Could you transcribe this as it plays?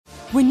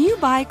When you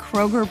buy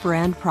Kroger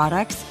brand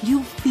products,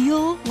 you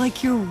feel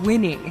like you're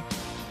winning.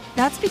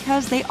 That's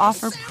because they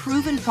offer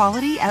proven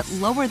quality at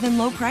lower than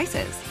low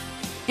prices.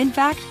 In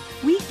fact,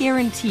 we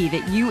guarantee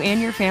that you and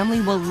your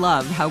family will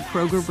love how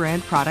Kroger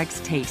brand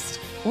products taste,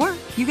 or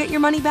you get your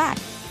money back.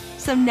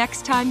 So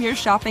next time you're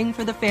shopping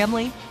for the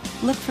family,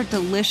 look for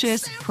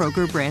delicious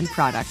Kroger brand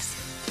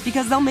products,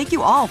 because they'll make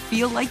you all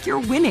feel like you're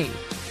winning.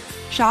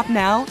 Shop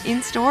now,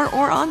 in-store,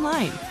 or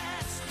online.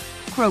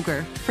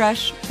 Kroger,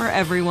 fresh for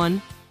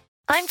everyone.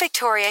 I'm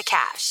Victoria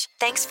Cash.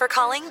 Thanks for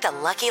calling the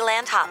Lucky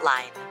Land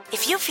Hotline.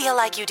 If you feel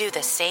like you do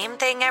the same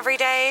thing every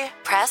day,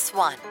 press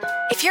 1.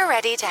 If you're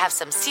ready to have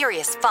some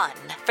serious fun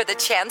for the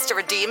chance to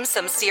redeem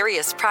some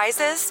serious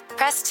prizes,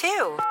 press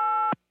 2.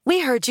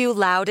 We heard you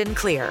loud and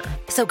clear.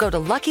 So go to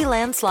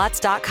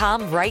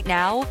LuckyLandSlots.com right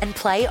now and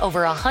play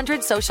over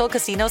 100 social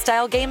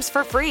casino-style games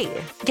for free.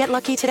 Get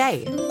lucky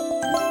today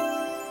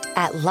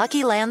at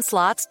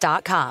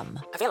LuckyLandSlots.com.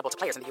 Available to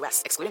players in the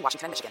U.S., excluding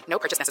Washington and Michigan. No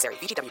purchase necessary.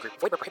 VGW Group.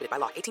 Void where prohibited by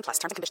law. 18+. Terms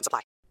and conditions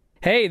apply.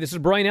 Hey, this is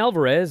Brian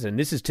Alvarez, and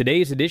this is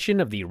today's edition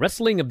of the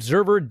Wrestling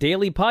Observer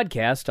Daily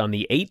Podcast on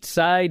the 8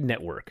 Side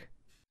Network.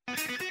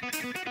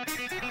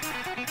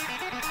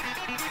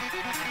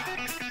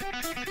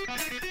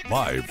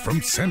 Live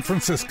from San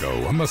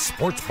Francisco on the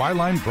Sports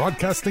Byline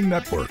Broadcasting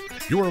Network,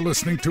 you are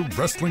listening to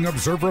Wrestling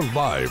Observer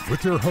Live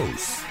with your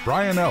hosts,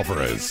 Brian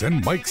Alvarez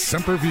and Mike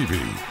Sempervive.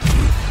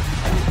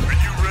 Are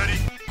you ready?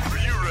 Are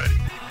you ready?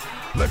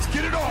 Let's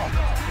get it on!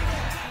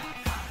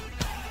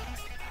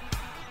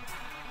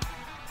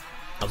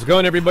 How's it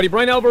going, everybody?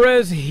 Brian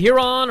Alvarez here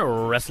on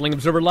Wrestling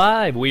Observer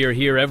Live. We are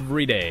here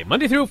every day,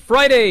 Monday through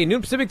Friday, noon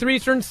Pacific, 3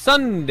 Eastern,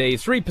 Sunday,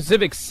 3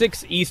 Pacific,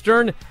 6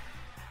 Eastern.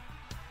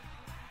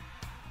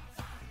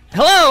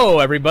 Hello,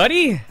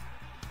 everybody. Look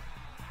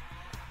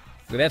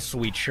at that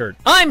sweet shirt.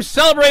 I'm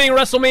celebrating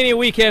WrestleMania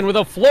weekend with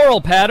a floral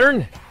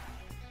pattern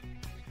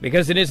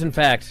because it is, in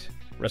fact,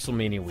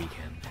 WrestleMania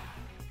weekend.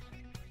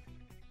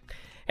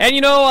 And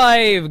you know,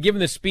 I've given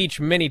this speech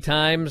many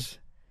times.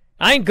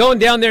 I ain't going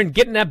down there and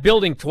getting that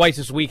building twice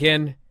this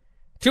weekend.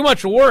 Too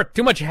much work,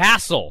 too much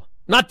hassle.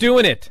 Not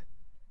doing it.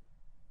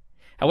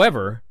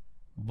 However,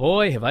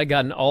 boy, have I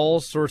gotten all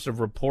sorts of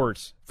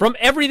reports from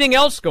everything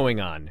else going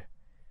on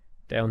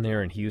down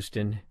there in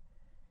Houston.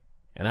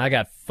 And I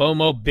got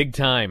FOMO big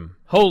time.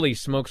 Holy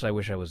smokes, I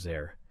wish I was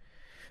there.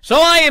 So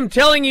I am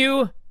telling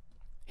you,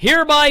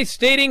 hereby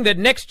stating that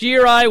next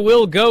year I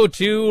will go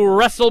to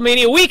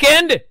WrestleMania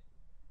weekend.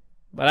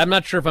 But I'm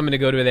not sure if I'm going to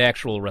go to the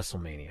actual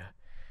WrestleMania.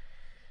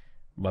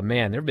 But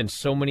man, there have been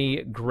so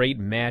many great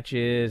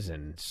matches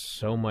and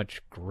so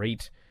much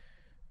great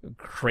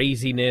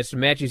craziness,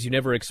 matches you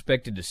never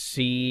expected to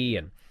see,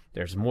 and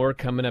there's more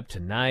coming up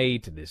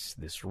tonight.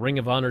 This Ring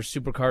of Honor,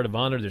 Supercard of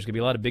Honor. There's going to be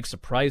a lot of big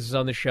surprises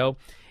on the show.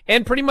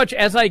 And pretty much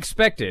as I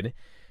expected,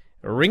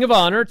 Ring of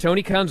Honor,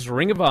 Tony Khan's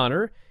Ring of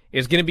Honor,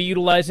 is going to be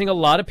utilizing a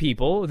lot of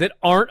people that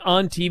aren't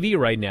on TV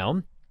right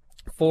now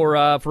for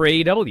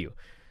AEW.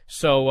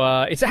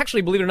 So it's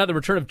actually, believe it or not, the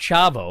return of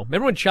Chavo.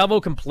 Remember when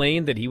Chavo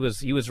complained that he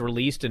was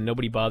released and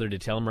nobody bothered to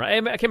tell him? I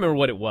can't remember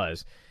what it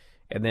was.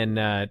 And then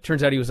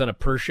turns out he was on a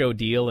per-show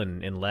deal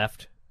and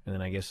left. And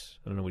then I guess,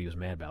 I don't know what he was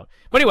mad about.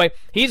 But anyway,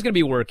 he's going to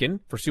be working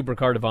for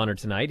Supercard of Honor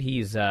tonight.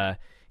 He's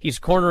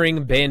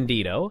cornering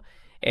Bandito.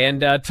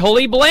 And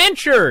Tully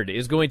Blanchard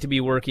is going to be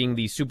working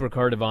the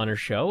Supercard of Honor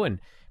show. And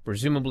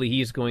presumably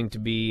he's going to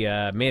be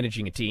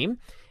managing a team.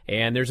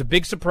 And there's a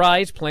big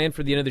surprise planned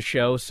for the end of the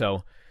show.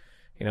 So,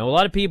 you know, a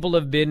lot of people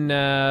have been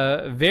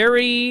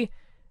very,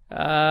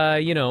 I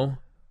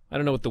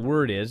don't know what the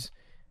word is,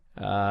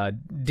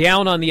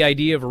 down on the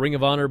idea of a Ring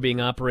of Honor being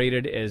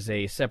operated as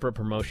a separate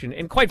promotion.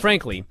 And quite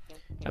frankly,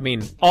 I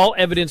mean, all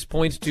evidence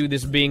points to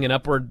this being an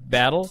upward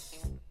battle.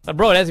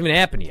 Bro, it hasn't even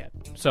happened yet.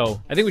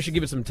 So I think we should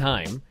give it some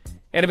time.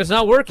 And if it's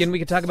not working, we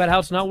can talk about how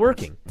it's not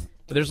working.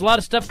 But there's a lot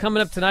of stuff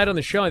coming up tonight on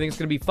the show. I think it's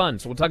going to be fun.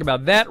 So we'll talk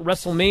about that,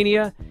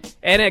 WrestleMania,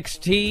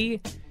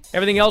 NXT,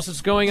 everything else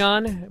that's going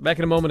on. Back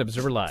in a moment,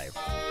 Observer Live.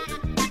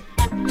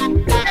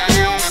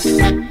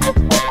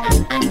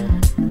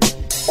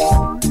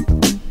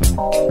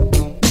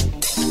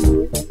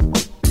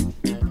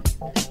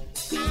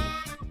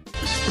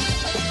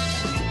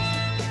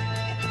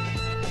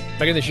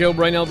 Back in the show,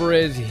 Brian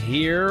Alvarez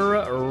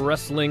here,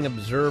 Wrestling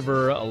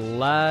Observer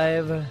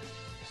Live.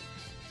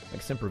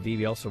 Like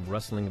Sempervive, also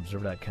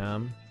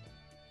WrestlingObserver.com.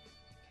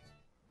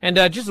 And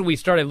just as we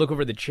started, I look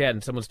over the chat,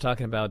 and someone's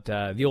talking about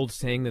the old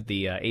saying that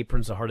the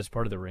apron's the hardest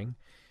part of the ring,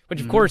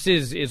 which, of course,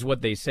 is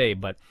what they say.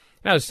 But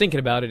I was thinking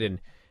about it, and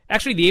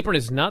actually the apron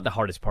is not the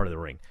hardest part of the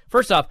ring.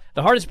 First off,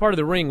 the hardest part of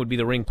the ring would be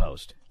the ring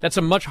post. That's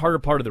a much harder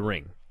part of the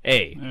ring,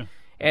 A. Yeah,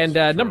 and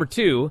number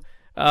two,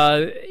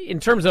 in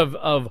terms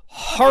of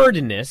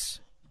hardness,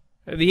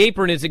 the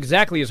apron is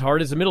exactly as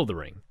hard as the middle of the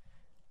ring.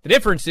 The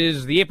difference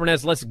is the apron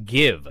has less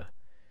give.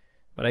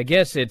 But I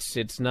guess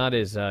it's not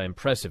as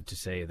impressive to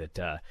say that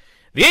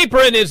the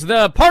apron is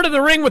the part of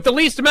the ring with the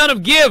least amount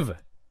of give.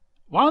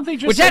 Why don't they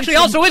just Which actually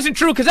also isn't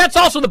true, because that's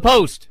also the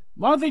post.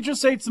 Why don't they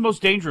just say it's the most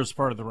dangerous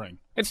part of the ring?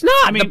 It's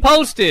not. The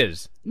post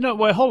is. No,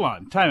 wait, hold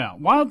on. Time out.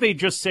 Why don't they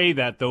just say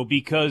that, though?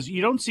 Because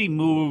you don't see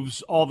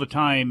moves all the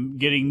time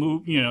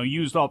getting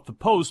used off the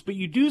post, but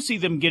you do see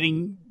them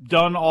getting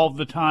done all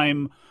the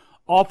time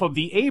off of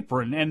the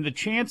apron. And the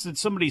chance that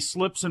somebody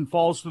slips and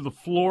falls to the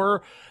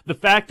floor, the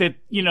fact that,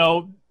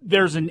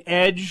 there's an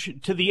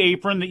edge to the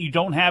apron that you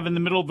don't have in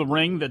the middle of the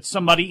ring that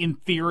somebody in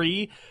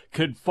theory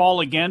could fall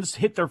against,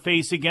 hit their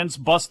face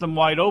against, bust them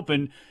wide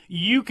open.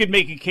 You could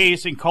make a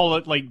case and call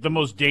it like the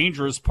most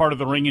dangerous part of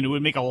the ring, and it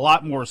would make a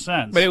lot more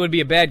sense. But it would be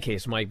a bad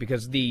case, Mike,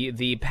 because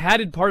the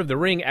padded part of the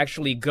ring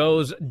actually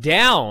goes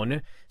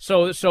down.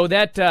 So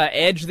that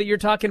edge that you're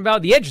talking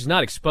about, the edge is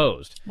not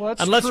exposed. Well,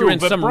 that's unless true, you're in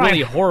but some Brian,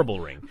 really horrible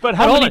ring. But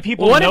how many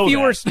people know What if you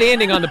that? were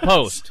standing on the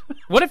post?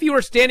 What if you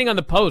were standing on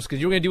the post because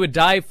you were going to do a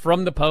dive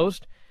from the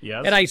post?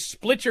 Yes. And I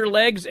split your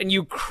legs and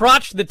you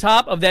crotch the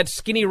top of that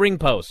skinny ring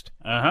post.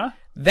 Uh-huh.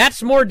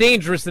 That's more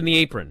dangerous than the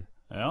apron.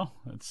 Well,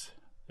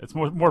 it's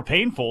more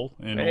painful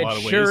in a lot of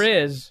ways. It sure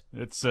is.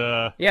 It's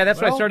yeah, that's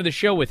what I started the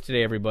show with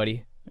today,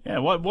 everybody. Yeah,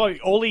 what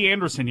Ole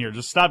Anderson here,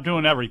 just stop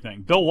doing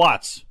everything. Bill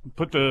Watts,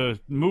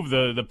 move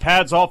the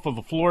pads off of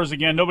the floors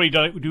again. Nobody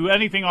do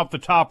anything off the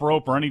top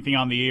rope or anything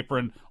on the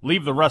apron.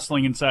 Leave the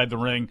wrestling inside the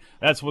ring.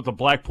 That's what the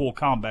Blackpool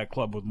Combat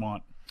Club would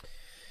want.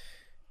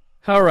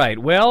 All right,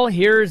 well,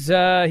 here's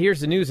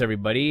the news,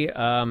 everybody.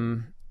 I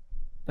think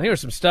there's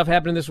some stuff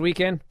happening this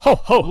weekend. Ho,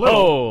 ho,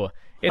 ho!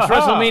 It's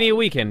WrestleMania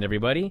weekend,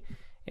 everybody.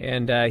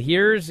 And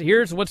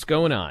here's what's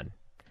going on.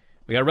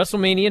 We got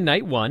WrestleMania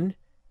Night 1,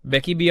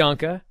 Becky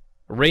Bianca,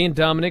 Rey and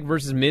Dominic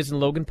versus Miz and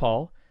Logan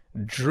Paul,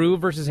 Drew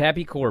versus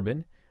Happy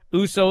Corbin,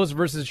 Usos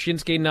versus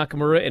Shinsuke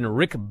Nakamura and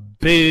Rick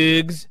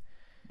Biggs,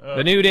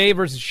 The New Day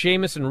versus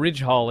Sheamus and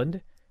Ridge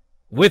Holland,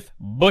 with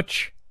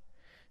Butch,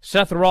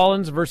 Seth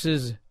Rollins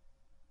versus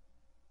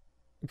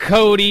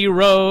Cody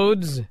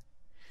Rhodes,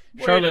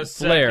 Charlotte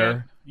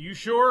Flair. You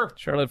sure?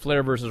 Charlotte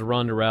Flair versus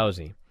Ronda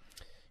Rousey.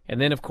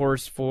 And then, of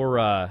course,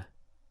 for,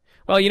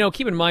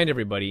 keep in mind,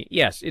 everybody,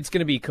 yes, it's going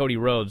to be Cody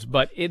Rhodes,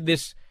 but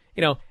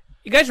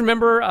you guys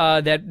remember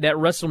that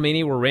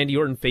WrestleMania where Randy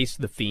Orton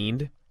faced The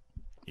Fiend?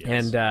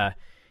 Yes. And,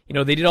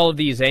 they did all of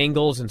these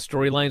angles and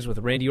storylines with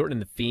Randy Orton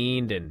and The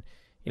Fiend, and,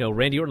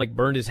 Randy Orton,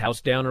 burned his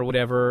house down or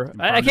whatever.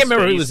 I can't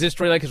remember who was this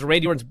storyline because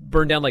Randy Orton's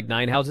burned down,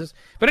 9 houses.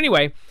 But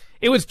anyway,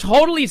 it was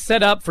totally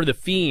set up for The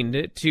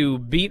Fiend to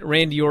beat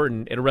Randy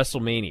Orton at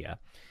WrestleMania.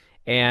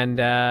 And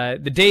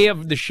the day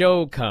of the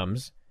show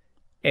comes,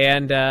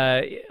 and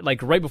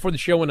right before the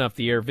show went off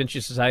the air, Vince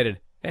just decided,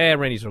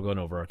 Randy's going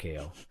over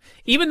RKO.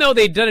 Even though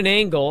they'd done an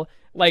angle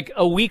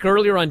a week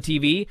earlier on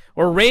TV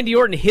where Randy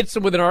Orton hits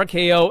him with an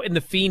RKO and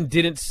The Fiend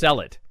didn't sell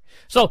it.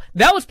 So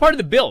that was part of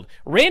the build.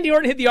 Randy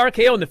Orton hit the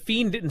RKO and The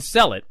Fiend didn't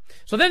sell it.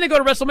 So then they go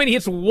to WrestleMania, he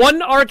hits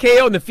one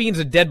RKO and The Fiend's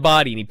a dead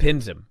body and he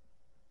pins him.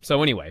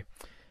 So anyway.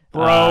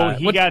 Bro,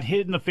 he got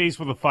hit in the face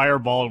with a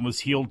fireball and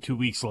was healed 2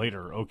 weeks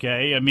later,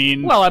 okay? I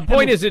mean... Well, the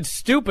point is it's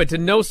stupid to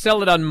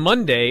no-sell it on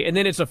Monday, and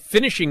then it's a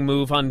finishing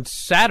move on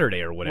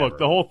Saturday or whatever. Look,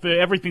 the whole thing,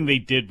 everything they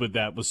did with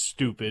that was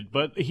stupid.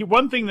 But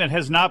one thing that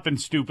has not been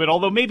stupid,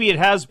 although maybe it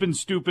has been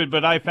stupid,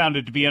 but I found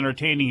it to be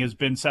entertaining, has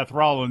been Seth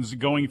Rollins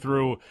going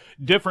through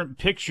different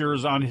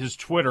pictures on his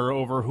Twitter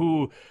over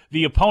who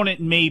the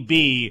opponent may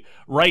be,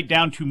 right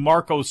down to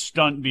Marco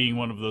Stunt being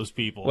one of those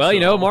people.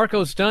 Well,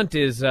 Marco Stunt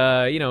is,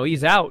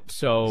 he's out,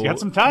 so... He's got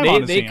some time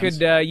on his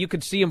hands. You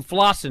could see him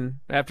flossing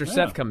after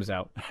Seth comes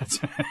out.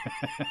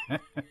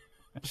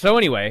 So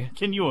anyway,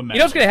 can you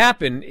imagine? What's going to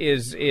happen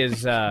is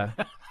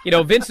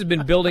Vince has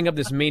been building up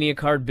this Mania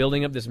card,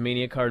 building up this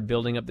Mania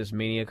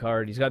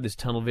card. He's got this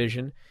tunnel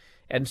vision,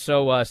 and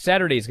so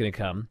Saturday's going to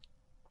come.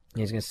 And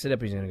he's going to sit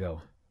up. He's going to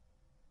go.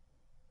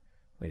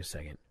 Wait a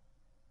second.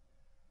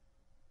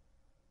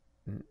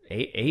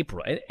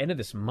 April, end of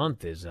this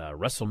month is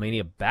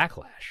WrestleMania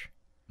Backlash.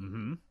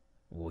 Mm-hmm.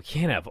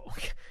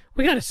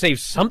 We got to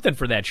save something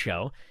for that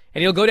show.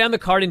 And he'll go down the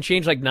card and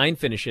change 9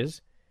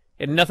 finishes,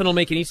 and nothing will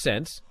make any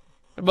sense.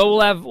 But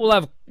we'll have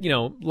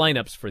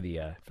lineups for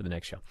the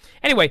next show.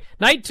 Anyway,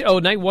 night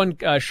 1,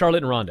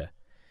 Charlotte and Ronda,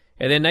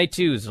 and then night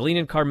 2, Zelina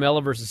and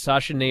Carmella versus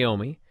Sasha and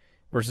Naomi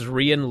versus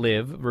Rhea and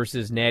Liv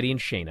versus Natty and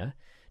Shayna,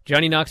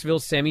 Johnny Knoxville,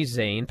 Sami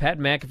Zayn, Pat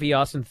McAfee,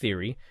 Austin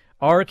Theory,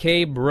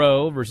 RK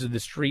Bro versus the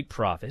Street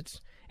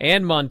Profits,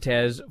 and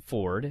Montez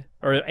Ford,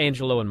 or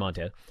Angelo and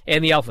Montez,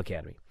 and the Alpha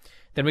Academy.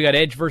 Then we got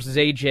Edge versus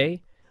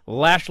AJ,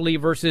 Lashley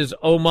versus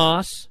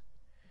Omos.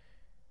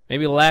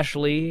 Maybe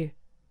Lashley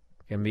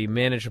can be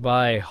managed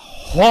by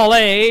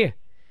Holly.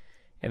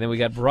 And then we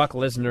got Brock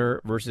Lesnar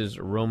versus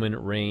Roman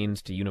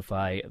Reigns to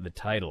unify the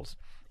titles.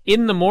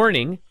 In the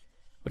morning,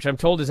 which I'm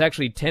told is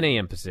actually 10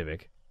 a.m.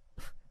 Pacific.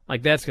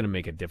 That's going to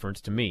make a difference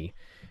to me.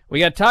 We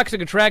got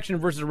Toxic Attraction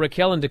versus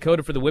Raquel and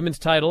Dakota for the women's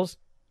titles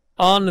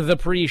on the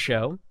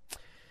pre-show.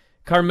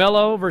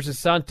 Carmelo versus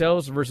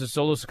Santos versus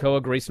Solo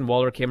Sikoa, Grayson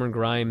Waller, Cameron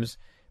Grimes,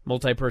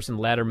 multi-person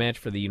ladder match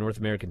for the North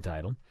American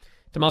title.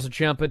 Tommaso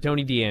Ciampa,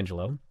 Tony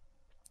D'Angelo,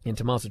 in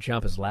Tommaso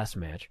Ciampa's last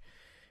match.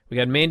 We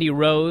got Mandy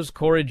Rose,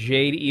 Cora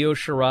Jade, Io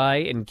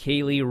Shirai, and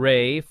Kaylee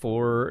Ray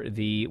for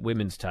the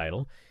women's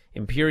title.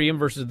 Imperium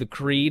versus the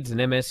Creeds and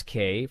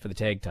MSK for the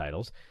tag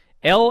titles.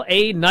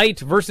 L.A. Knight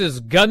versus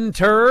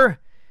Gunter.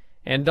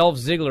 And Dolph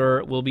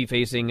Ziggler will be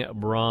facing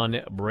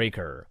Braun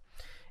Breaker.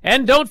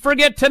 And don't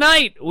forget,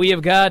 tonight we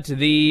have got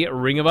the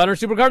Ring of Honor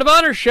Supercard of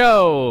Honor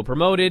show,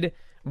 promoted,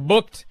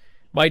 booked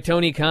by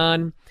Tony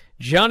Khan.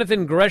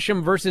 Jonathan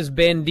Gresham versus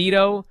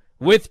Bandito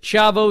with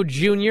Chavo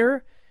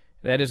Jr.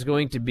 That is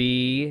going to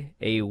be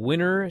a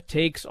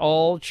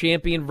winner-takes-all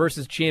champion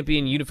versus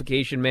champion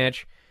unification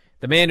match.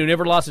 The man who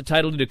never lost a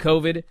title due to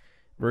COVID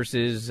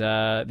versus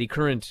the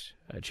current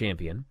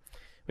champion.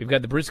 We've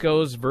got the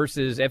Briscoes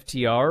versus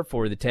FTR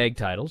for the tag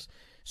titles.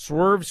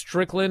 Swerve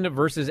Strickland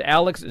versus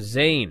Alex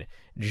Zane.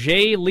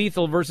 Jay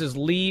Lethal versus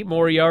Lee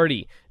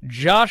Moriarty.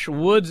 Josh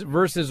Woods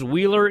versus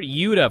Wheeler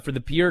Yuta for the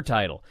pure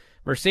title.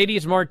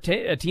 Mercedes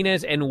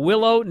Martinez and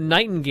Willow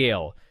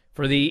Nightingale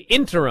for the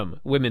interim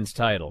women's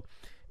title.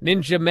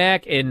 Ninja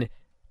Mac and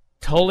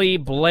Tully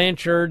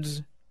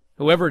Blanchard's,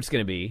 whoever it's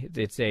going to be,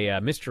 it's a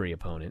mystery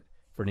opponent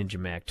for Ninja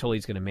Mac.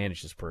 Tully's going to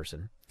manage this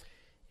person.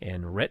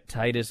 And Rhett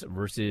Titus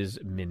versus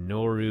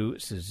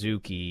Minoru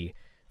Suzuki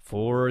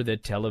for the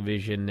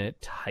television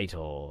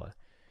title.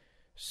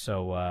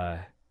 So,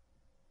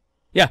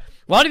 yeah,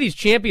 a lot of these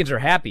champions are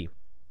happy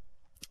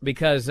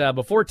because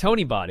before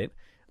Tony bought it,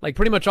 like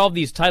pretty much all of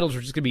these titles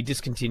were just going to be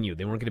discontinued.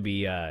 They weren't going to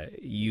be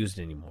used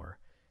anymore.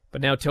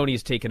 But now Tony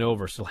has taken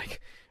over, so like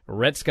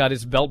Rhett's got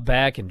his belt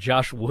back and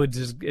Josh Woods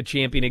is a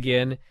champion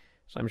again.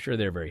 So I'm sure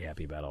they're very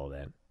happy about all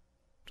that.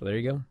 So there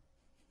you go.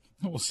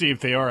 We'll see if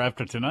they are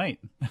after tonight.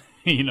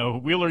 You know,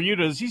 Wheeler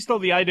Yuta, is he still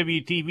the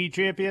IWTV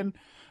champion?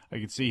 I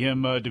could see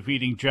him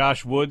defeating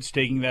Josh Woods,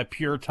 taking that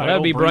pure title. That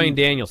would be Bryan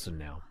Danielson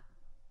now.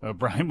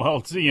 Brian,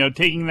 well, you know,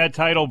 taking that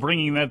title,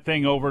 bringing that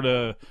thing over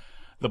to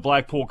the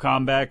Blackpool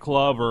Combat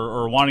Club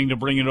or wanting to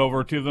bring it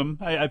over to them.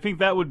 I think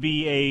that would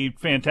be a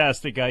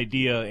fantastic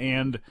idea.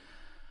 And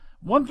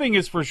one thing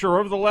is for sure,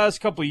 over the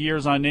last couple of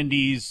years on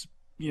Indies,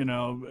 you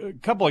know, a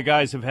couple of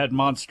guys have had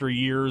monster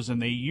years,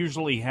 and they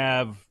usually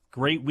have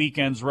great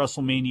weekends,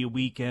 WrestleMania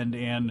weekend,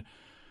 and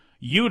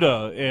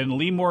Yuta and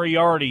Lee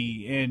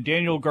Moriarty and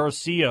Daniel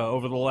Garcia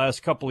over the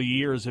last couple of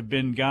years have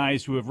been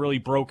guys who have really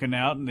broken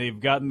out, and they've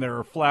gotten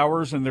their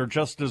flowers and their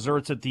just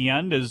desserts at the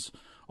end, as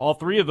all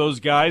three of those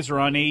guys are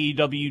on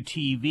AEW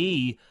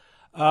TV.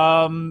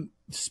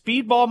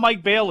 Speedball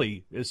Mike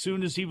Bailey, as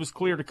soon as he was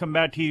clear to come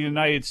back to the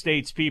United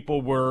States,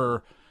 people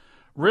were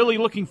really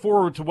looking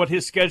forward to what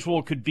his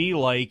schedule could be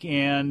like,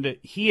 and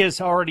he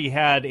has already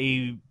had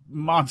a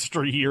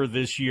monster year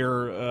this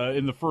year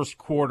in the first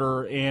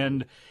quarter,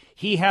 and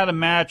he had a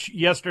match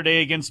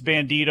yesterday against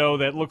Bandito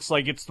that looks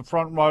like it's the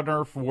front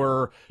runner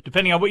for,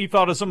 depending on what you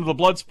thought of some of the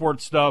Bloodsport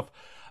stuff,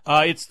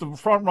 it's the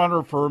front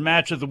runner for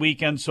match of the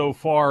weekend so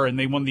far, and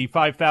they won the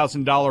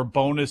 $5,000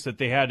 bonus that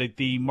they had at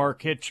the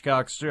Mark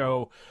Hitchcock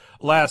show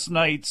last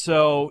night.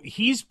 So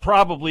he's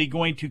probably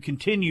going to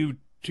continue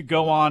to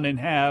go on and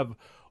have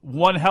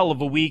one hell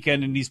of a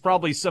weekend, and he's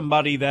probably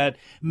somebody that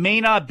may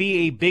not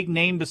be a big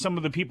name to some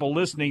of the people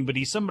listening, but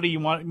he's somebody you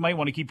might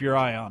want to keep your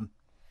eye on.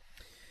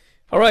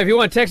 All right, if you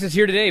want to text us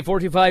here today,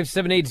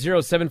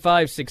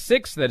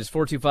 425-780-7566. That is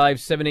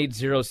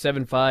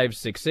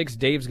 425-780-7566.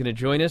 Dave's going to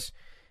join us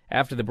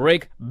after the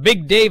break.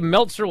 Big Dave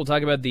Meltzer will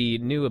talk about the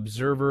new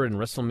Observer and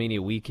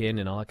WrestleMania weekend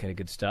and all that kind of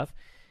good stuff.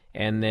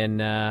 And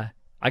then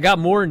I got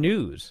more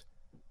news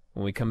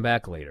when we come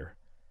back later,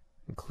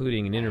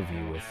 including an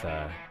interview with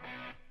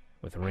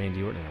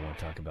Randy Orton I want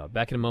to talk about.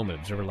 Back in a moment,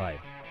 Observer Live.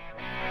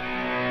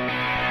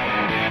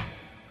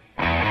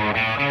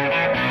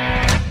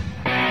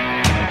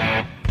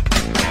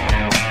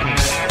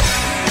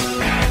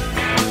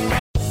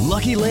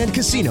 Lucky Land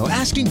Casino,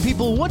 asking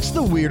people, what's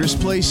the weirdest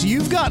place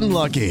you've gotten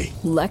lucky?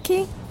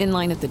 Lucky? In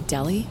line at the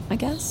deli, I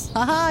guess?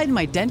 Aha, in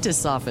my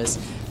dentist's office.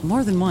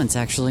 More than once,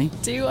 actually.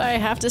 Do I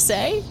have to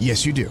say?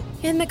 Yes, you do.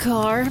 In the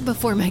car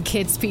before my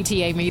kids'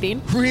 PTA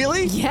meeting.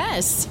 Really?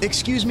 Yes.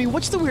 Excuse me,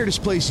 what's the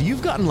weirdest place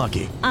you've gotten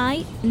lucky?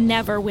 I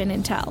never win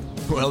and tell.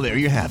 Well, there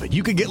you have it.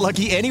 You can get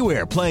lucky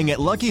anywhere, playing at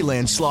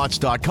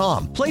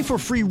LuckyLandSlots.com. Play for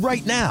free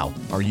right now.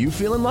 Are you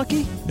feeling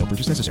lucky? No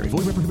purchase necessary. Void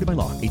where prohibited by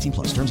law.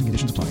 18+. Terms and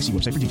conditions apply. See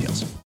website for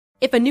details.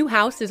 If a new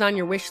house is on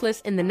your wish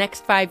list in the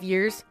next 5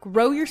 years,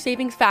 grow your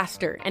savings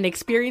faster and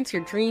experience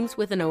your dreams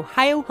with an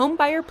Ohio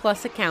Homebuyer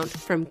Plus account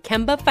from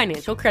Kemba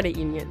Financial Credit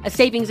Union. A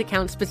savings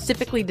account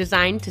specifically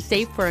designed to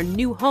save for a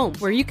new home,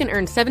 where you can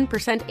earn 7%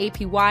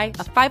 APY,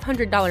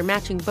 a $500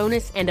 matching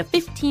bonus, and a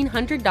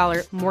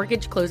 $1,500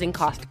 mortgage closing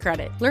cost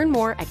credit. Learn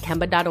more at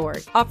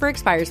Kemba.org. Offer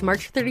expires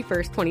March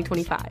 31st,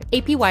 2025.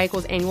 APY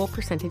equals annual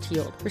percentage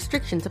yield.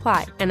 Restrictions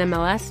apply.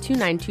 NMLS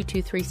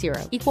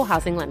 292230. Equal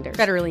housing lender.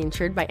 Federally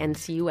insured by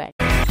NCUA.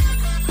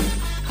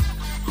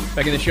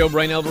 Back in the show,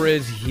 Brian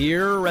Alvarez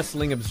here,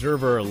 Wrestling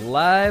Observer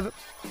Live.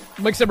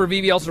 Mike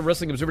Sempervive, also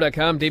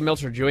WrestlingObserver.com. Dave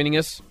Meltzer joining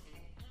us.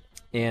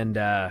 And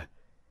a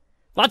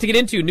lot to get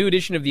into. New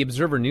edition of the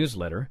Observer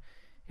newsletter.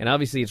 And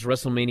obviously it's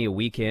WrestleMania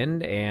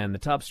weekend. And the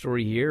top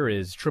story here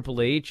is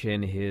Triple H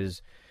and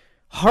his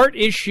heart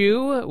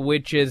issue,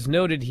 which is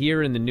noted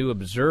here in the New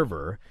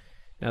Observer.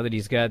 Now that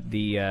he's got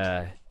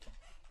the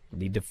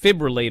the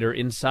defibrillator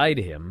inside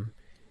him.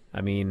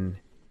 I mean,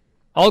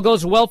 all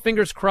goes well,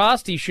 fingers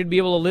crossed, he should be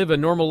able to live a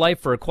normal life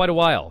for quite a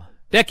while.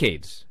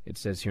 Decades, it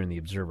says here in the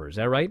Observer. Is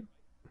that right?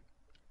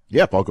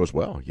 Yeah, if all goes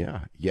well,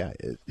 yeah.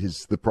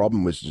 The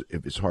problem was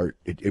if his heart,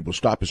 it will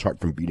stop his heart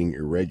from beating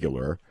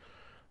irregular.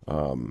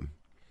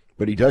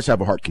 But he does have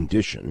a heart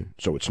condition,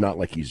 so it's not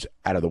like he's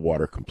out of the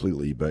water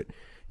completely. But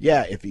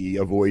yeah, if he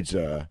avoids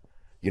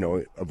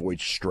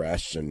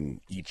stress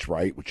and eats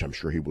right, which I'm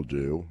sure he will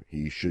do,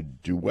 he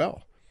should do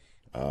well.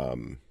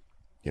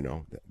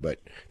 But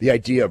the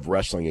idea of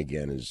wrestling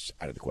again is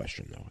out of the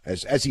question, though,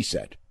 as he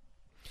said.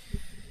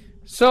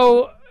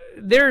 So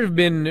there have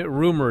been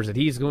rumors that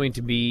he's going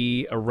to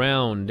be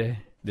around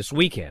this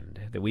weekend,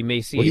 that we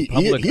may see a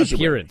public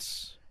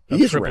appearance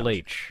of Triple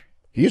H.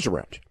 He is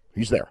around.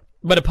 He's there.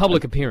 But a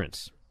public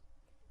appearance.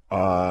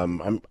 I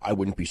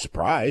wouldn't be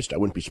surprised. I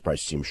wouldn't be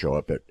surprised to see him show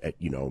up at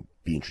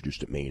be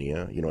introduced at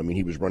Mania.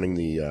 He was running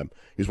he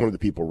was one of the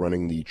people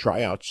running the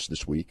tryouts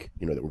this week,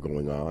 that were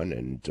going on,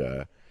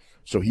 and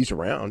so he's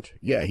around.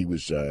 Yeah, he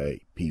was. A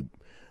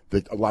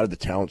lot of the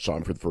talent saw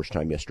him for the first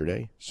time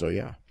yesterday. So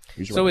yeah.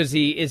 So is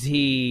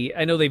he?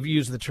 I know they've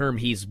used the term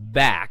 "he's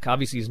back."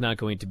 Obviously, he's not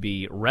going to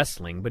be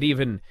wrestling, but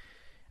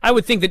I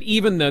would think that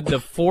even the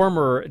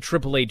former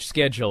Triple H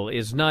schedule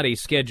is not a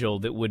schedule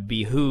that would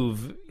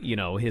behoove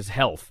his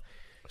health.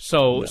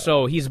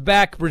 So he's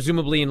back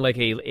presumably in like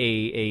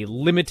a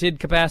limited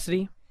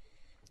capacity.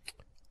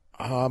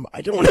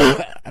 I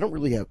don't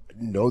really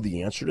know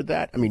the answer to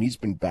that. I mean, he's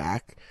been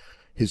back.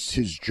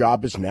 His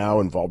job is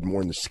now involved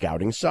more in the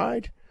scouting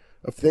side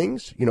of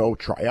things.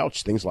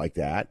 Tryouts, things like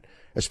that.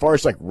 As far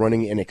as like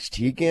running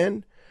NXT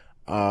again,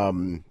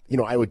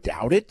 I would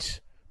doubt it,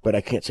 but I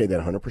can't say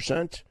that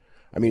 100%.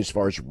 I mean, as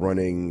far as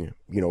running,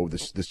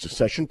 this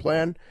succession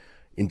plan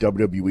in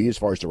WWE, as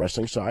far as the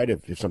wrestling side,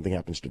 if something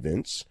happens to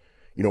Vince,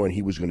 and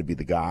he was going to be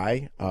the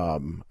guy,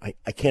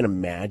 I can't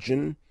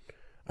imagine.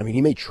 I mean,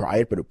 he may try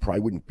it, but it probably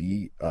wouldn't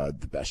be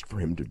the best for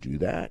him to do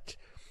that.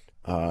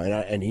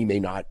 And he may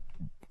not,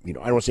 I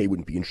don't want to say he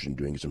wouldn't be interested in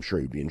doing it, because I'm sure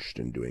he'd be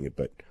interested in doing it,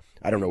 but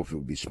I don't know if it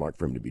would be smart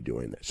for him to be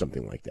doing that,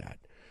 something like that.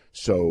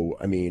 So,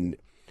 I mean,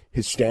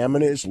 his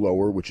stamina is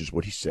lower, which is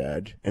what he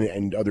said,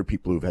 and other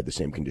people who've had the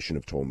same condition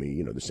have told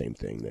me, the same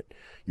thing, that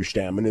your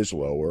stamina is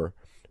lower,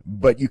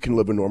 but you can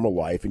live a normal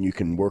life and you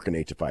can work an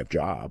 8-to-5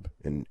 job,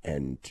 and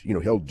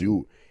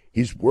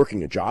he's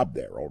working a job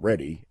there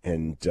already,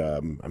 and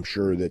I'm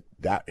sure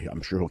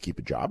he'll keep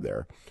a job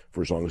there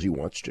for as long as he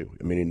wants to.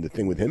 I mean, and the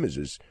thing with him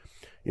is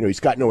he's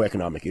got no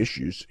economic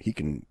issues. He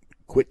can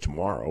quit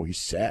tomorrow. He's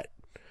set.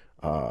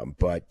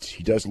 But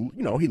he does,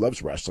 he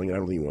loves wrestling, and I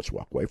don't think he wants to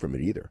walk away from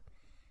it either.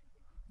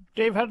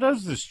 Dave, how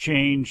does this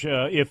change,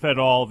 if at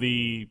all,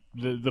 the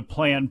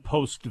plan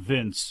post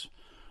Vince?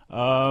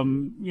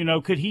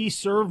 Could he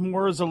serve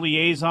more as a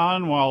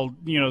liaison while,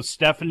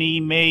 Stephanie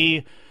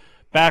may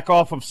back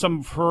off of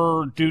some of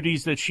her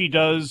duties that she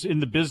does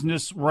in the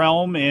business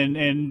realm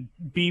and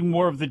be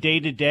more of the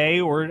day-to-day,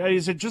 or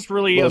is it just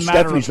really a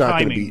matter of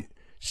timing?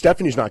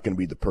 Stephanie's not going to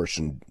be the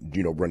person,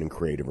 running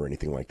creative or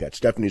anything like that.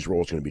 Stephanie's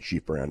role is going to be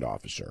chief brand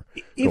officer.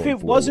 If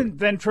it wasn't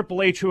then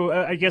Triple H, who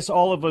I guess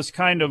all of us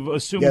kind of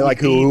assume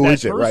who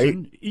is it, right?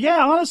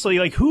 Yeah, honestly,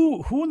 like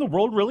who in the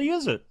world really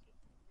is it?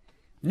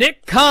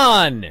 Nick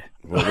Khan.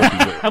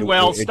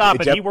 Well,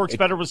 stop it. He works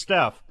better with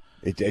Steph.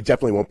 It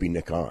definitely won't be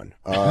Nick Khan.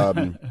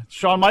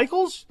 Shawn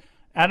Michaels?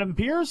 Adam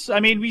Pearce? I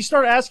mean, we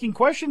start asking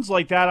questions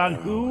like that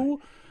on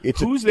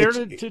who's there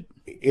to.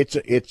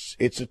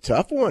 It's a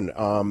tough one.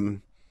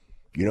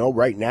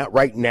 Right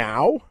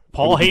now,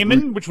 Paul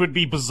Heyman, which would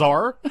be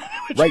bizarre.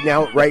 right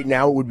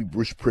now, it would be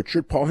Bruce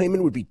Pritchard. Paul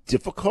Heyman would be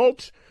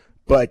difficult,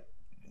 but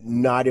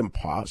not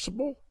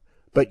impossible.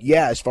 But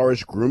yeah, as far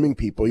as grooming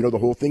people, the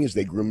whole thing is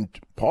they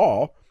groomed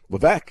Paul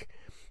Levesque,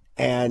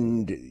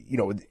 and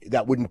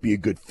that wouldn't be a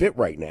good fit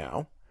right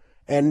now.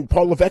 And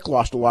Paul Levesque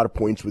lost a lot of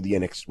points with the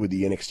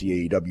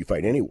NXT AEW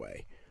fight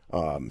anyway.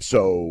 But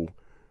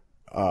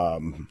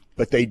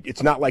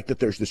it's not like that.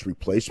 There's this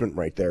replacement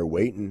right there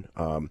waiting.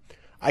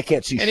 I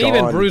can't see and Shawn.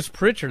 Even Bruce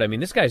Pritchard. I mean,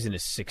 this guy's in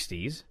his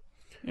 60s.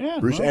 Yeah,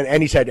 Bruce,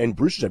 and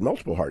Bruce has had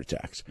multiple heart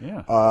attacks.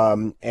 Yeah,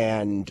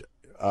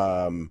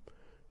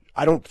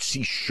 I don't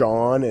see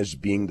Shawn as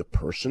being the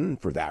person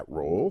for that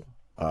role.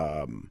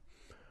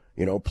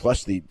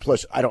 Plus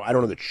I don't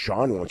know that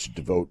Shawn wants to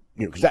devote.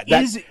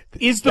 Because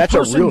is the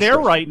person there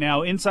right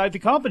now inside the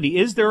company?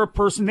 Is there a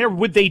person there?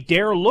 Would they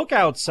dare look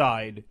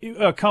outside?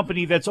 A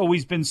company that's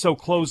always been so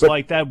close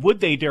like that,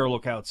 would they dare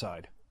look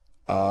outside?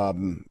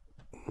 The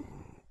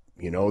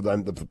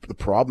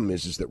problem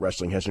is that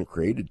wrestling hasn't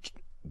created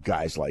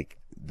guys like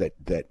that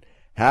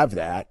have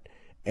that,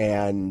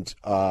 and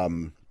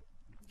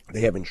they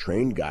haven't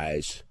trained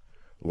guys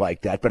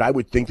like that. But I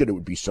would think that it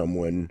would be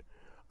someone,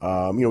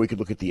 we could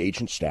look at the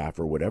agent staff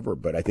or whatever,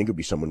 but I think it would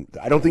be someone.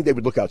 I don't think they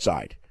would look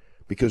outside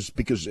because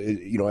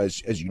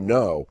as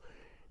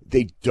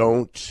they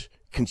don't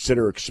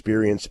consider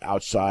experience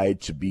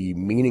outside to be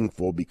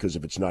meaningful, because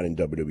if it's not in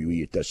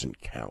WWE, it doesn't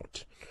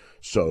count.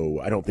 So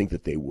I don't think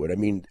that they would. I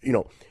mean,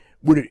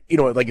 would it, you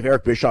know, like if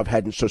Eric Bischoff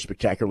hadn't so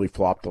spectacularly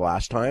flopped the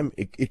last time,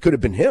 it could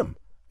have been him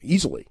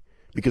easily,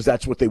 because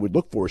that's what they would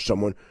look for,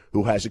 someone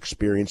who has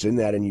experience in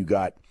that. And you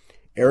got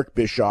Eric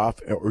Bischoff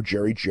or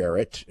Jerry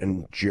Jarrett,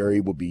 and Jerry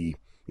will be,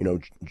 you know,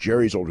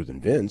 Jerry's older than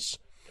Vince.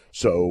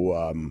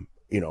 So,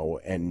 you know,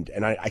 and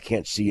I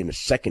can't see in a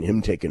second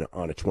him taking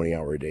on a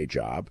 20-hour-a-day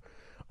job.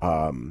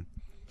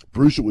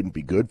 Bruce it wouldn't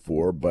be good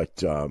for,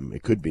 but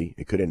it could be.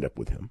 It could end up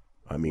with him.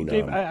 I mean,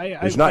 Dave,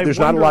 there's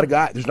not a lot of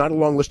guys. There's not a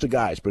long list of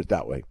guys. Put it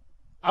that way.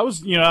 I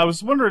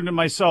was wondering to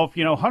myself,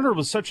 you know, Hunter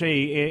was such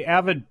a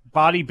avid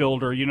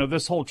bodybuilder. You know,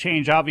 this whole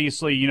change,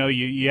 obviously, you know,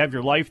 you have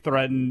your life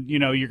threatened. You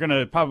know, you're going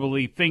to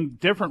probably think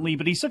differently.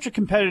 But he's such a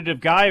competitive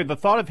guy. The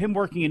thought of him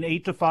working an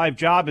 8-to-5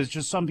 job is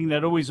just something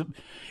that always.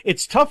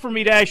 It's tough for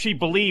me to actually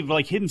believe,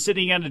 like him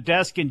sitting at a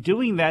desk and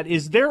doing that.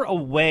 Is there a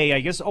way? I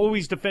guess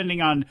always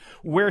depending on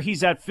where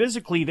he's at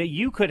physically, that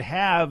you could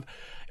have.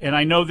 And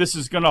I know this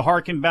is going to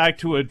harken back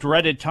to a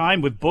dreaded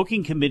time with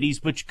booking committees,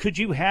 but could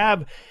you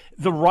have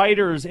the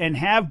writers and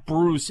have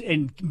Bruce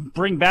and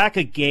bring back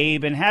a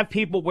Gabe and have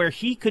people where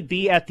he could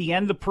be at the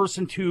end the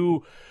person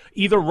to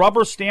either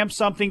rubber stamp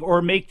something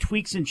or make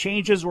tweaks and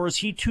changes, or is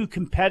he too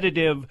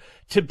competitive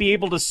to be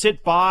able to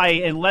sit by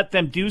and let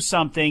them do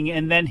something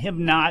and then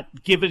him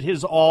not give it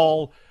his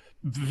all?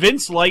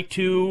 Vince like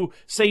to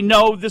say,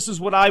 no, this is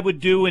what I would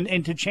do,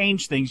 and to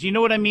change things. You know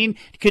what I mean?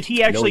 Could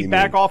he actually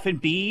back off and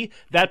be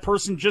that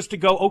person just to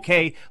go,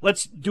 okay,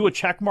 let's do a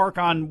check mark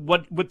on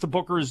what the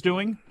booker is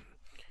doing?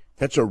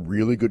 That's a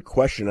really good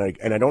question,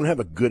 and I don't have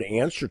a good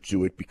answer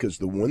to it, because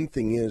the one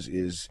thing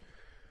is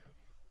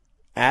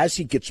as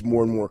he gets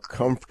more and more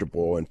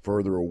comfortable and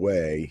further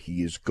away,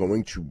 he is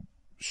going to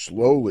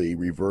slowly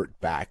revert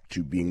back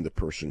to being the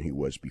person he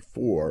was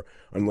before,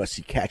 unless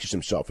he catches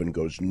himself and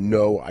goes,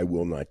 no, I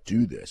will not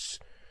do this.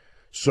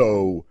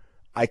 So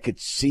I could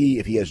see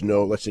if he has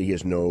let's say he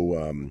has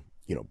no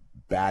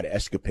bad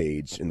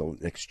escapades in the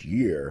next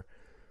year,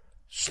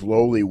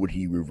 slowly would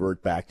he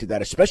revert back to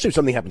that, especially if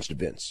something happens to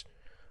Vince.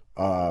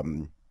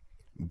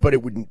 But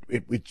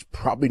it's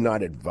probably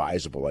not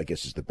advisable, I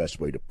guess is the best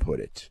way to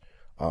put it.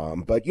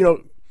 But, you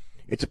know,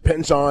 it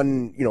depends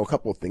on, you know, a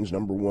couple of things.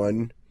 Number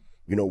one,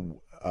 you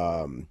know,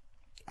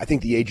 I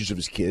think the ages of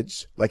his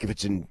kids, like if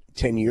it's in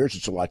 10 years,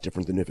 it's a lot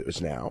different than if it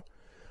was now.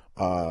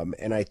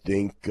 And I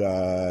think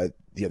the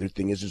other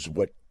thing is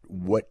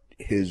what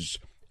his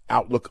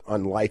outlook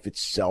on life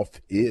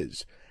itself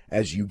is.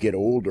 As you get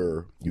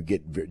older, you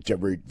get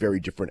very, very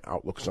different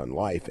outlooks on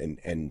life.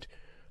 And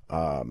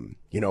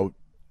you know,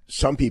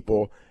 some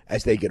people,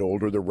 as they get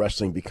older, the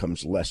wrestling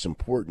becomes less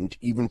important,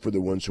 even for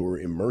the ones who are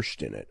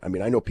immersed in it. I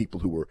mean, I know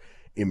people who were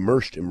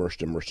immersed in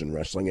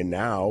wrestling, and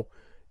now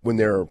when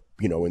they're,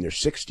 you know, in their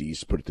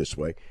 60s, put it this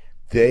way,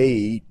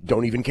 they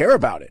don't even care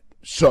about it.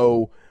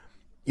 So,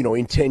 you know,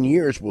 in 10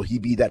 years, will he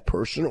be that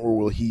person,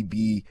 or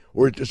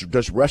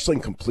does wrestling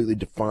completely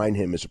define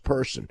him as a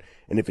person?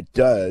 And if it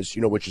does,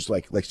 you know, which is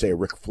like say a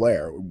Ric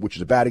Flair, which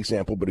is a bad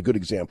example, but a good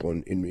example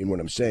in what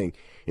I'm saying,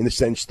 in the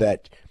sense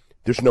that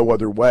there's no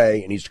other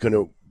way, and he's going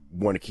to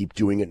want to keep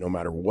doing it no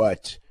matter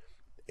what,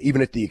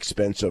 even at the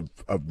expense of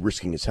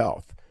risking his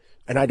health.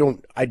 And I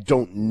know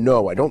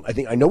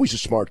he's a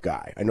smart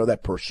guy. I know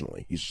that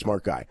personally. He's a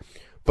smart guy.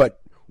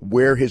 But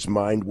where his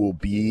mind will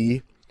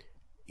be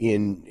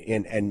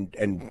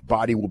and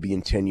body will be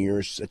in 10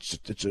 years,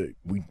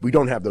 we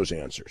don't have those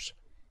answers.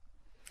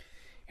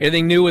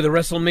 Anything new with the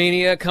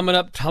WrestleMania coming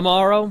up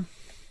tomorrow?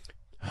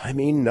 I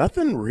mean,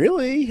 nothing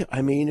really.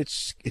 I mean,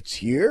 it's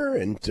here,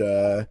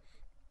 and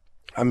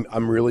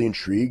I'm really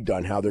intrigued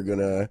on how they're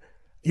gonna.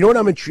 You know what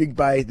I'm intrigued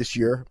by this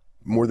year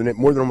more than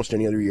almost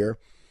any other year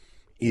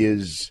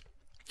is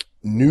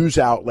news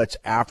outlets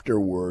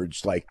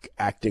afterwards, like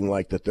acting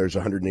like that there's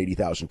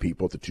 180,000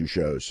 people at the two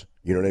shows.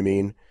 You know what I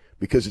mean?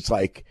 Because it's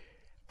like,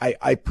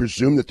 I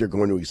presume that they're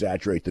going to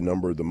exaggerate the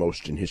number the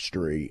most in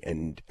history,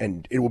 and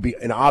it will be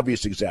an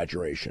obvious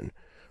exaggeration.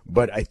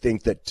 But I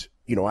think that,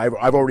 you know,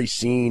 I've already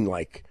seen,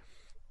 like,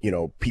 you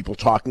know, people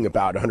talking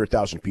about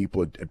 100,000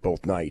 people at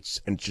both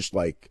nights, and it's just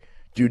like,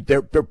 dude,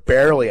 they're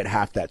barely at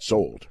half that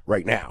sold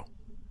right now.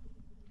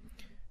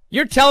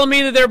 You're telling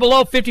me that they're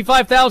below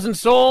 55,000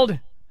 sold?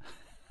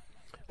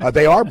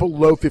 They are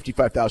below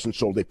 55,000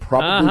 sold. They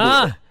probably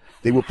will.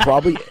 They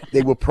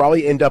will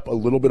probably end up a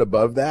little bit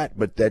above that,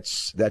 but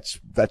that's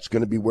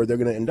going to be where they're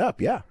going to end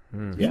up. Yeah.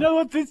 You know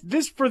what?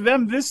 This for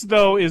them, this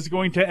though is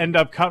going to end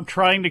up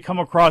trying to come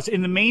across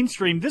in the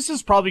mainstream. This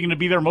is probably going to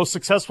be their most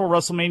successful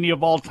WrestleMania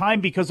of all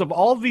time because of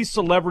all these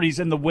celebrities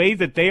and the way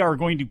that they are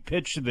going to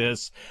pitch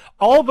this.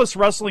 All of us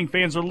wrestling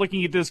fans are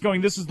looking at this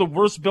going, this is the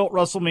worst built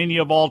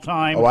WrestleMania of all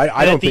time. Oh,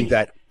 I don't think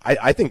that.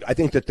 I think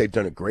that they've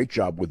done a great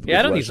job with. Yeah,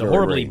 I don't think it's a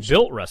horribly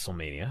built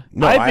WrestleMania.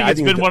 No, I think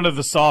it's been one of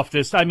the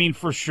softest. I mean,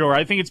 for sure.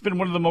 I think it's been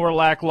one of the more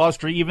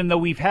lackluster, even though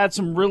we've had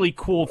some really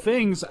cool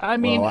things. I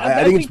mean,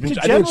 I think it's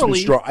been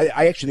strong.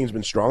 I actually think it's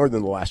been stronger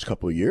than the last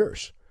couple of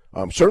years.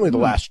 Certainly the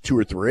last 2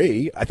 or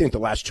 3. I think the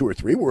last 2 or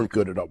 3 weren't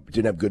good at all.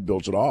 Didn't have good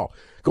builds at all.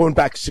 Going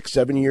back 6,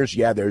 7 years,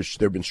 yeah,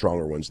 there've been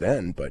stronger ones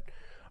then, but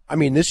I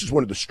mean, this is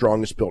one of the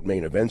strongest built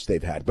main events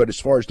they've had. But as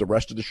far as the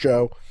rest of the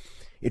show,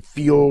 it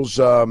feels,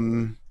 I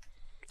don't.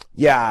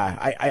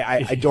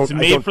 It's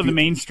made for the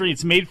main street.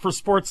 It's made for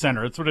Sports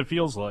Center. That's what it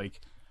feels like.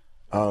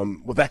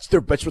 Well, that's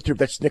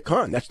Nick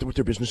Khan. That's what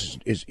their business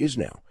is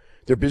now.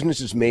 Their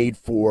business is made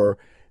for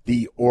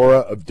the aura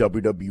of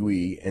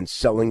WWE and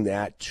selling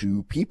that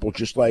to people,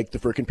 just like the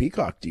frickin'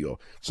 Peacock deal.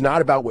 It's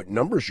not about what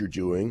numbers you're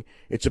doing.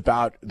 It's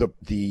about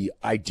the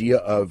idea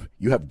of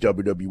you have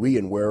WWE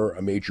and we're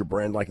a major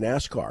brand like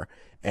NASCAR.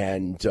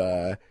 And,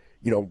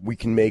 we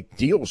can make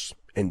deals.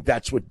 And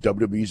that's what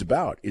WWE is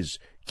about, is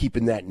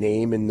keeping that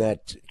name in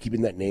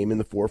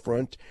the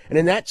forefront. And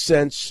in that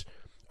sense,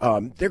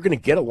 they're going to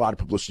get a lot of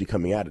publicity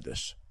coming out of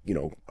this,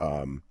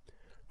 and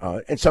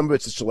some of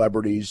it's the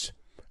celebrities.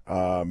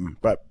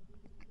 But,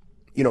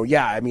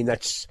 I mean,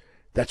 that's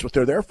what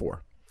they're there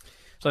for.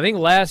 So I think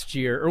last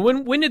year, or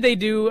when did they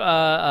do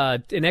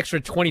an extra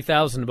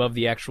 20,000 above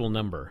the actual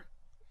number?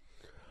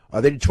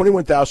 They did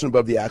 21,000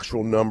 above the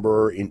actual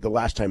number in the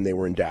last time they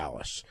were in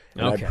Dallas.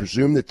 And Okay. I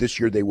presume that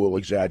this year they will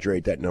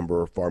exaggerate that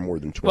number far more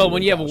than 20. Well,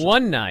 when you have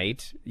one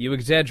night, you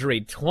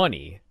exaggerate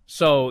 20.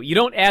 So you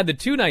don't add the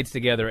two nights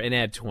together and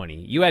add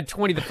 20. You add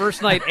 20 the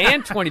first night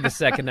and 20 the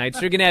second night,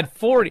 so you're going to add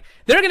 40.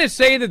 They're going to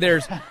say that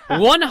there's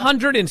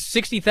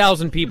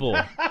 160,000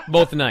 people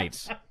both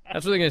nights.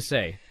 That's what they're going to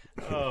say.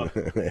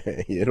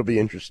 It'll be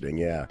interesting,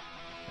 yeah.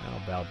 How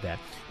about that?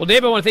 Well,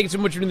 Dave, I want to thank you so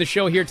much for doing the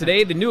show here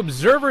today. The new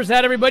Observer's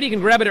out, everybody. You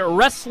can grab it at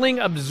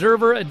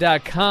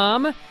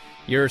WrestlingObserver.com.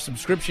 Your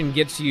subscription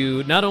gets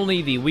you not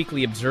only the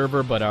weekly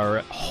Observer, but our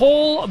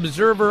whole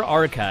Observer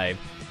archive.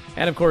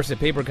 And, of course, the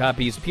paper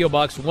copies, P.O.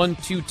 Box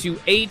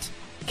 1228,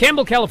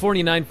 Campbell,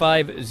 California,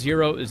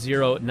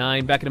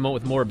 95009. Back in a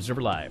moment with more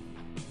Observer Live.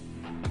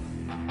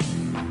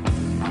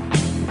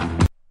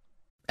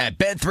 At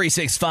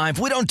Bet365,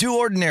 we don't do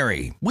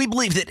ordinary. We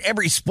believe that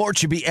every sport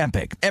should be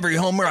epic. Every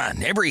home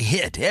run, every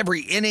hit,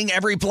 every inning,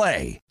 every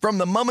play. From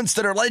the moments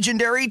that are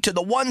legendary to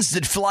the ones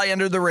that fly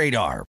under the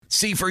radar.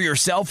 See for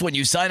yourself when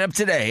you sign up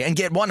today and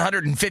get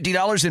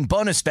 $150 in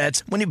bonus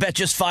bets when you bet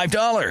just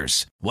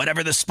 $5.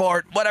 Whatever the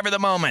sport, whatever the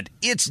moment,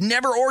 it's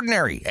never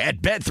ordinary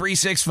at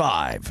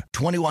Bet365.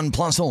 21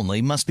 plus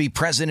only. Must be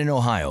present in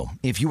Ohio.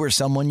 If you or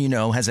someone you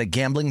know has a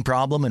gambling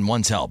problem and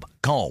wants help,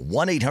 call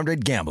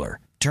 1-800-GAMBLER.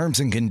 Terms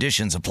and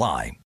conditions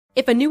apply.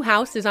 If a new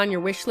house is on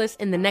your wish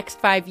list in the next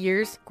 5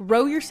 years,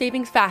 grow your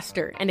savings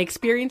faster and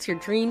experience your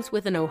dreams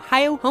with an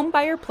Ohio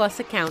Homebuyer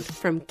Plus account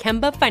from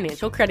Kemba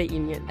Financial Credit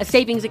Union. A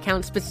savings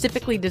account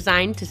specifically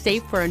designed to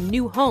save for a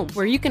new home,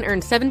 where you can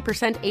earn 7%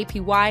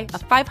 APY,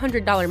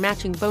 a $500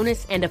 matching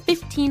bonus, and a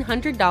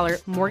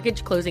 $1,500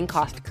 mortgage closing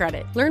cost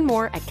credit. Learn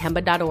more at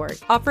Kemba.org.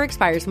 Offer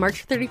expires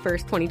March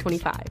 31st,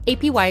 2025.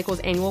 APY equals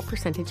annual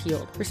percentage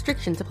yield.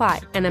 Restrictions apply.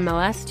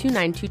 NMLS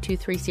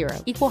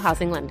 292230. Equal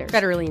housing lender.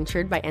 Federally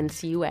insured by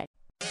NCUA.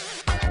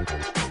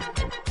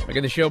 Back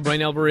in the show,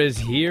 Brian Alvarez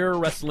here,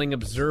 Wrestling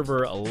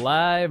Observer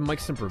Live. Mike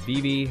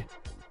Sempervive,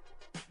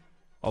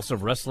 also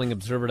of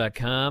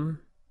WrestlingObserver.com.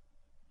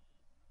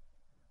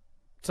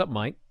 What's up,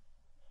 Mike?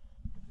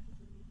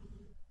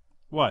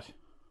 What?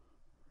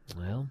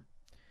 Well,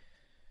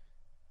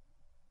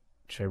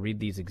 should I read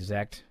these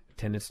exact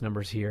attendance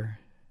numbers here?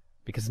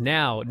 Because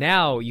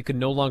now you can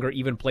no longer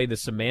even play the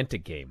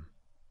semantic game.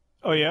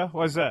 Oh, yeah?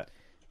 Why's that?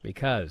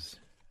 Because...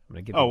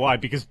 why?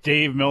 Because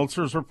Dave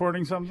Meltzer's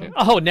reporting something?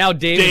 Oh, now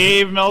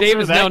Dave Meltzer,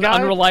 is now an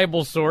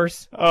unreliable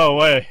source. Oh,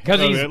 wait. Because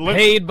he's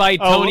paid by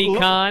Tony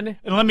Khan.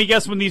 And let me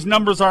guess, when these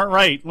numbers aren't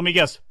right, let me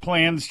guess,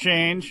 plans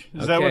change?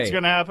 Is that what's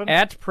going to happen?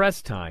 At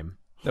press time,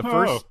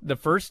 the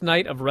first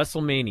night of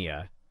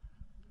WrestleMania,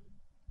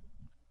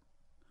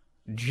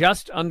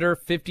 just under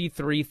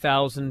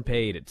 53,000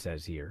 paid, it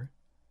says here.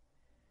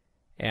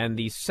 And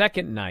the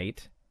second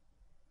night,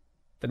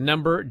 the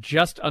number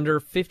just under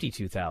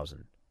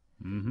 52,000.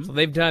 Mm-hmm. So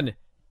they've done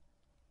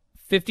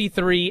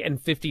 53 and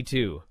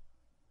 52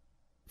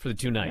 for the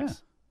two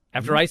nights. Yeah.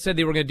 After I said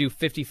they were going to do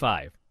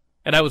 55.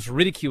 And I was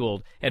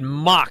ridiculed and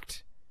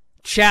mocked,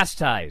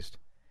 chastised,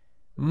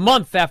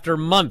 month after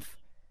month.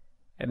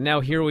 And now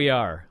here we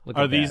are.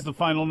 Are these the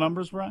final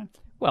numbers, Brian?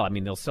 Well, I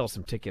mean, they'll sell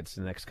some tickets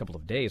in the next couple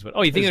of days. But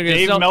you think Is they're going to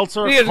Dave sell?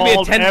 Meltzer It's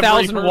going to be a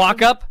 10,000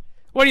 walk-up?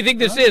 What do you think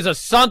this is, a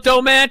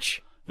Santo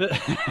match?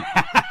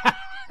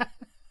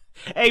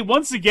 Hey,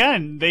 once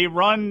again, they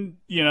run,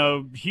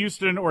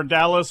 Houston or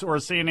Dallas or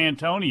San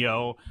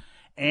Antonio,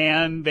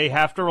 and they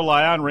have to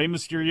rely on Rey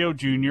Mysterio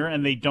Jr.,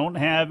 and they don't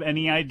have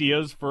any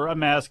ideas for a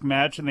mask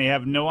match, and they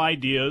have no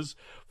ideas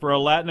for a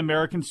Latin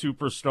American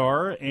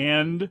superstar,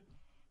 and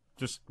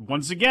just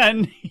once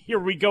again, here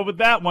we go with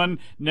that one.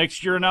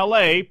 Next year in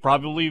L.A.,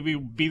 probably will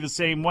be the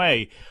same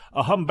way.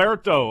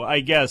 Humberto,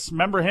 I guess.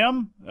 Remember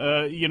him?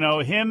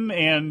 Him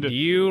and...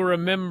 You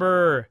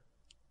remember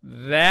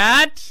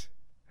that?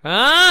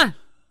 Huh?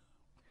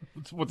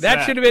 What's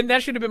that?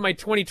 That should have been my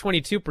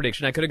 2022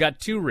 prediction. I could have got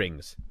 2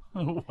 rings.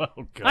 Oh,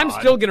 God. I'm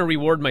still going to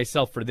reward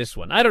myself for this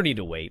one. I don't need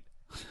to wait.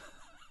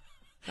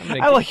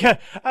 I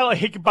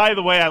like. By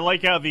the way, I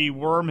like how the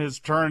worm has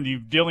turned. You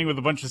dealing with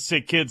a bunch of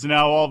sick kids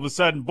now. All of a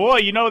sudden, boy,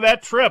 you know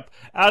that trip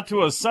out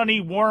to a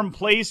sunny, warm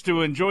place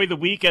to enjoy the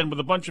weekend with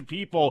a bunch of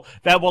people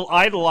that will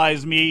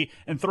idolize me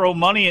and throw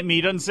money at me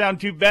doesn't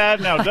sound too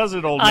bad now, does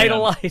it, old man?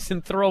 Idolize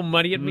and throw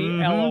money at me?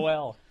 Mm-hmm.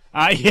 LOL.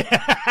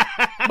 Yeah.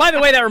 By the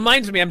way, that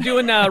reminds me, I'm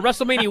doing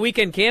WrestleMania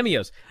weekend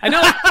cameos. I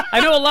know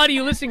a lot of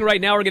you listening right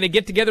now are going to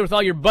get together with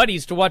all your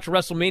buddies to watch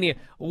WrestleMania.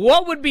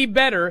 What would be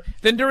better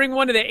than during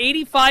one of the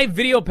 85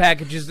 video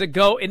packages that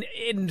go an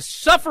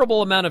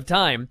insufferable amount of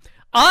time?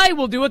 I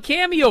will do a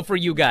cameo for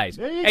you guys.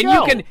 There you and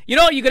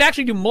go. you could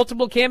actually do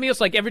multiple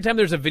cameos. Like every time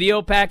there's a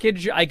video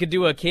package, I could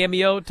do a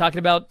cameo talking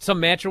about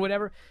some match or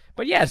whatever.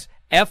 But yes,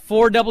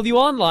 F4W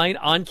Online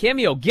on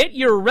Cameo. Get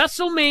your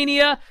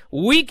WrestleMania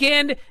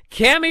weekend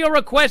cameo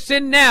requests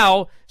in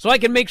now so I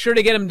can make sure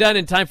to get them done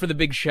in time for the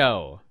big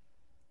show.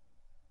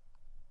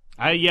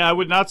 I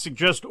would not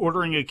suggest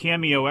ordering a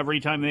cameo every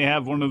time they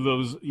have one of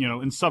those,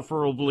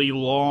 insufferably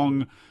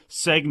long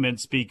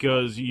segments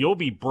because you'll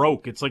be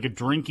broke. It's like a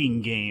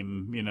drinking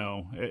game,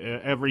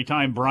 Every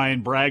time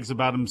Brian brags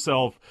about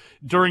himself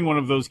during one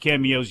of those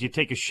cameos, you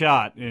take a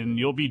shot and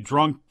you'll be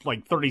drunk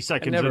like 30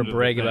 seconds. I never into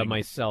brag the thing. about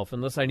myself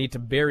unless I need to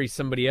bury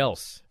somebody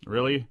else.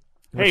 Really?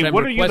 Which Hey, I'm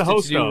what are you the requested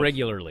host to do of?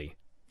 regularly?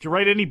 Did you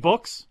write any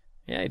books?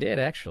 Yeah, I did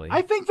actually.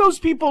 I think those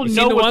people You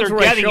know seen the what ones they're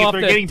where I getting show if off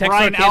they're the getting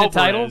Brian Texarkana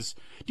title? Alvarez.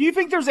 Do you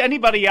think there's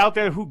anybody out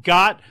there who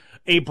got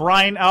a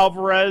Brian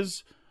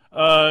Alvarez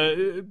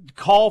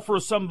call for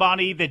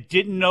somebody that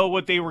didn't know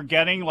what they were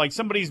getting? Like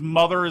somebody's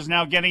mother is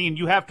now getting, and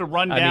you have to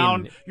run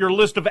down your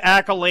list of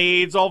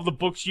accolades, all of the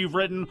books you've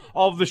written,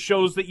 all of the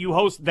shows that you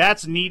host.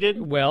 That's needed.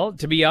 Well,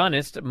 to be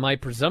honest, my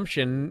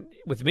presumption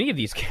with many of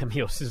these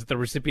cameos is that the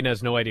recipient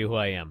has no idea who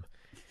I am.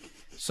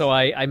 So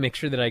I make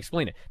sure that I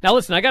explain it. Now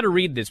listen, I got to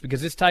read this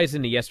because this ties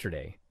into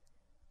yesterday.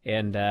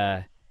 And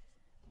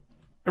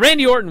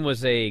Randy Orton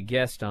was a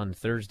guest on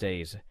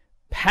Thursday's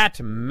Pat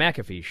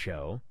McAfee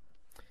show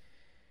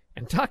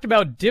and talked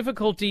about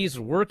difficulties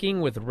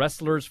working with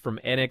wrestlers from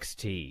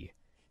NXT,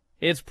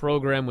 its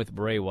program with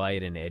Bray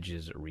Wyatt and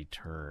Edge's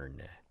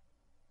return.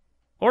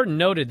 Orton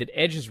noted that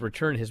Edge's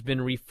return has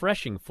been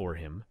refreshing for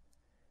him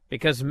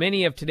because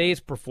many of today's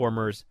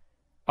performers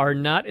are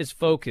not as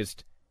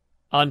focused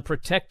on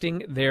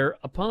protecting their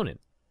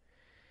opponent.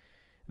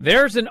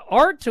 There's an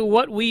art to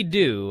what we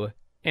do,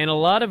 and a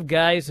lot of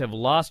guys have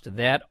lost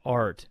that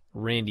art,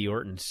 Randy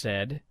Orton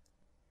said.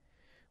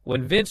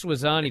 When Vince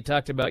was on, he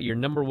talked about your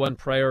number one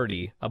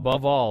priority,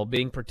 above all,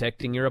 being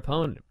protecting your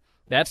opponent.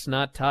 That's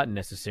not taught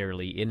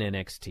necessarily in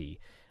NXT.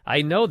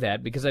 I know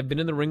that because I've been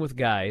in the ring with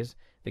guys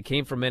that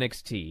came from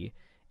NXT,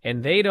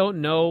 and they don't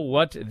know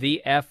what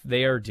the F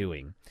they are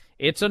doing.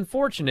 It's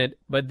unfortunate,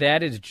 but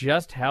that is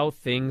just how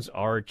things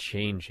are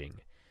changing.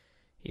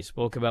 He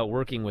spoke about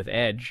working with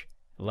Edge,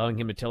 allowing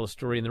him to tell a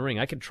story in the ring.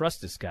 I can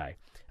trust this guy.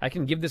 I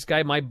can give this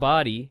guy my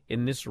body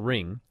in this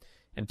ring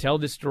and tell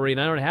this story, and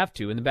I don't have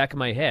to, in the back of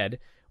my head,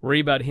 worry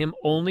about him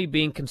only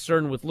being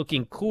concerned with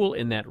looking cool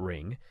in that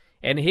ring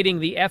and hitting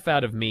the F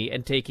out of me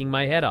and taking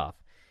my head off.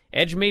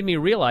 Edge made me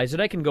realize that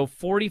I can go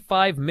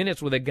 45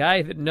 minutes with a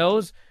guy that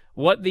knows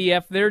what the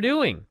F they're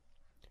doing.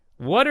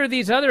 What are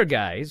these other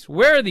guys?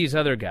 Where are these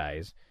other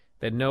guys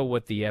that know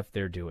what the F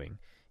they're doing?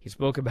 He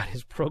spoke about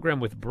his program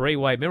with Bray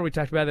Wyatt. Remember we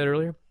talked about that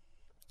earlier?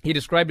 He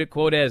described it,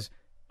 quote, as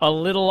a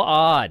little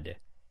odd.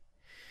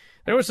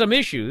 There were some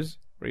issues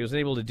where he was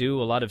able to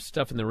do a lot of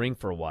stuff in the ring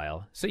for a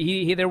while. So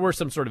there were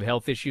some sort of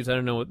health issues. I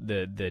don't know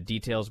the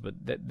details, but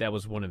that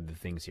was one of the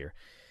things here.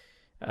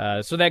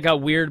 So that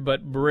got weird,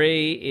 but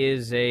Bray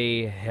is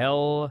a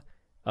hell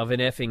of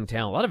an effing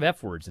talent. A lot of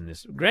F words in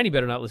this. Granny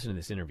better not listen to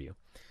this interview.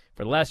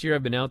 For the last year,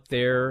 I've been out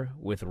there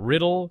with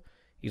Riddle.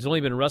 He's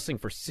only been wrestling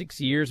for 6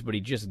 years, but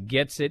he just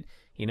gets it.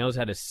 He knows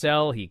how to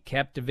sell. He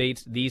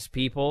captivates these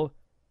people.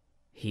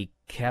 He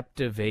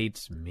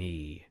captivates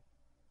me,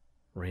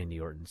 Randy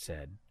Orton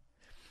said.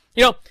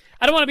 You know,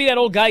 I don't want to be that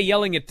old guy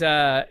yelling at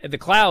the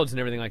clouds and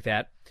everything like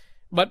that.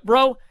 But,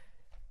 bro,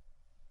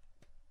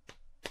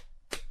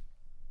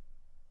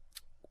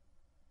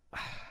 you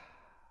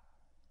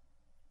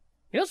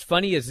know what's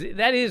funny is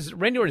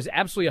Randy Orton is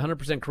absolutely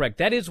 100% correct.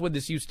 That is what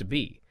this used to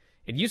be.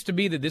 It used to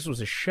be that this was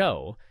a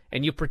show,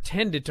 and you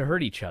pretended to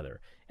hurt each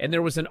other. And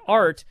there was an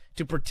art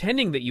to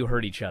pretending that you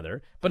hurt each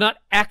other, but not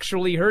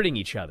actually hurting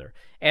each other.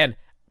 And,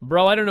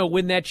 bro, I don't know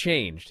when that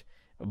changed,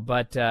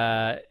 but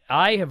I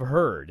have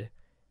heard,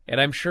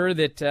 and I'm sure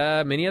that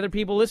many other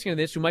people listening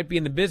to this who might be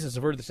in the business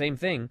have heard the same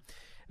thing,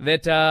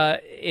 that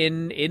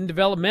in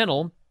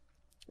developmental,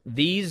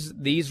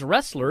 these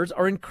wrestlers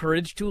are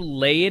encouraged to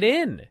lay it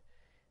in.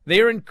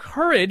 They are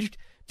encouraged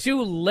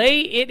to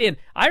lay it in.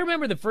 I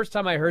remember the first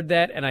time I heard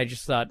that, and I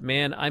just thought,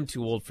 man, I'm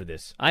too old for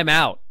this. I'm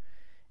out.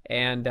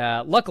 And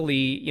luckily,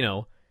 you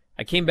know,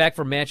 I came back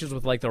from matches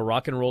with like the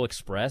Rock and Roll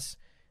Express,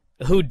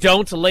 who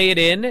don't lay it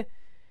in.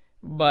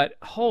 But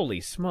holy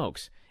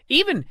smokes.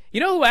 Even, you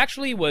know who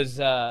actually was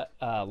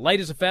light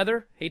as a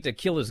feather? Hate to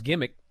kill his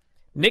gimmick.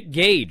 Nick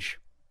Gage.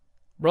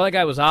 Bro, that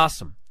guy was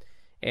awesome.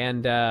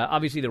 And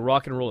obviously the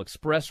Rock and Roll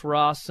Express were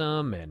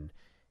awesome. And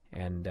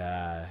And,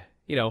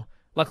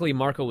 luckily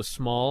Marco was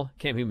small.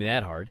 Can't hit me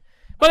that hard.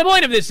 But the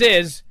point of this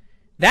is,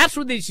 that's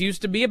what this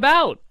used to be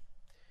about.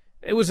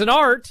 It was an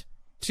art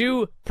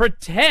to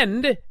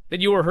pretend that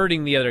you were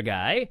hurting the other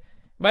guy,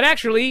 but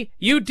actually,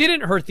 you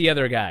didn't hurt the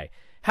other guy.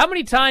 How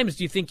many times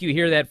do you think you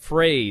hear that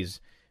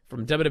phrase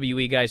from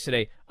WWE guys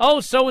today?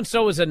 Oh,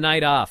 so-and-so is a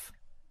night off.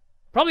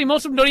 Probably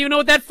most of them don't even know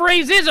what that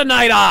phrase is, a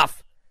night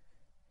off.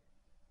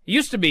 It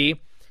used to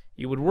be,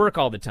 you would work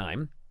all the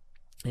time,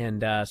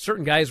 and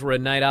certain guys were a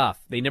night off.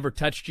 They never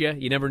touched you.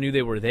 You never knew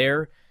they were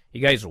there.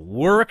 You guys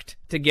worked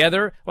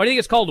together. Why do you think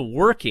it's called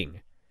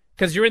working?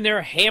 Because you're in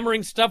there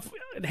hammering stuff,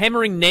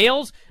 hammering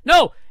nails?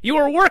 No, you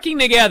were working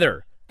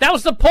together. That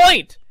was the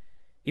point.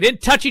 You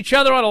didn't touch each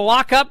other on a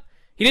lockup.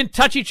 You didn't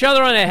touch each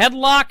other on a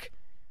headlock.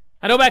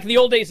 I know back in the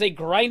old days they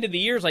grinded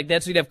the ears like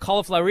that so you'd have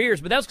cauliflower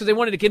ears, but that was because they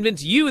wanted to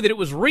convince you that it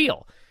was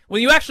real.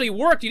 When you actually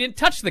worked, you didn't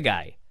touch the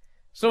guy.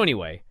 So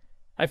anyway,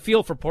 I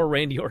feel for poor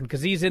Randy Orton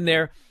because he's in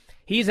there.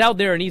 He's out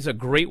there and he's a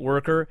great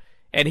worker,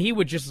 and he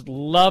would just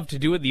love to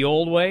do it the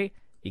old way.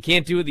 You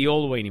can't do it the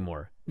old way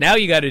anymore. Now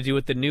you got to do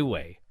it the new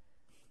way.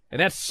 And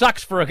that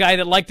sucks for a guy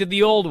that liked it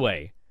the old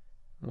way.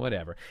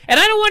 Whatever. And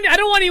I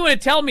don't want anyone to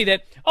tell me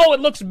that, oh, it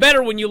looks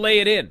better when you lay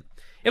it in.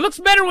 It looks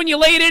better when you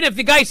lay it in if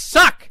the guys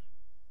suck.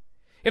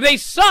 If they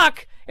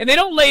suck and they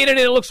don't lay it in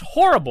and it looks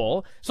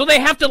horrible, so they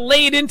have to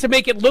lay it in to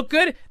make it look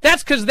good,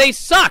 that's because they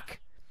suck.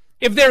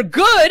 If they're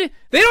good,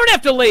 they don't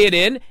have to lay it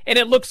in and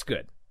it looks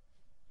good.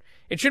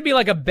 It should be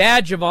like a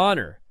badge of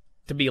honor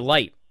to be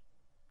light.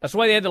 That's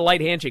why they had the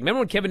light handshake. Remember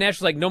when Kevin Nash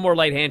was like, no more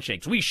light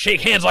handshakes. We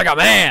shake hands like a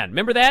man.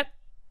 Remember that?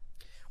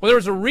 Well, there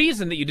was a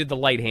reason that you did the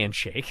light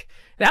handshake.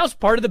 That was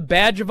part of the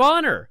badge of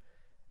honor.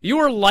 You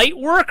were light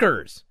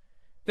workers.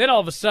 Then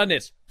all of a sudden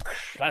it's,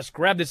 let's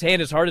grab this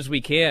hand as hard as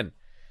we can.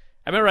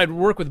 I remember I'd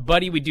work with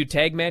Buddy. We'd do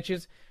tag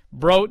matches.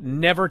 Bro,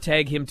 never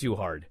tag him too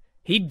hard.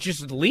 He'd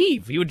just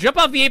leave. He would jump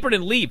off the apron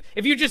and leave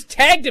if you just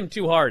tagged him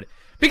too hard.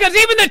 Because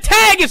even the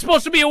tag is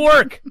supposed to be a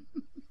work.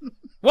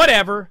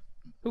 Whatever.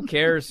 Who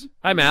cares?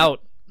 I'm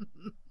out.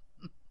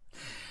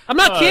 I'm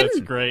not kidding.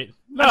 That's great.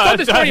 No, I've told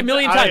this story a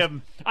million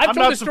times. I'm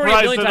not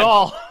surprised at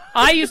all.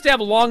 I used to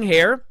have long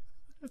hair,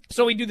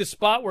 so we'd do the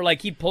spot where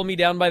like he'd pull me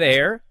down by the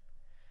hair.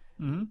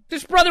 Mm-hmm.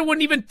 This brother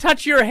wouldn't even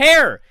touch your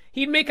hair.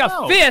 He'd make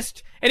a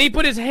fist, and he'd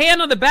put his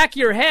hand on the back of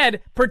your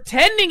head,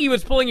 pretending he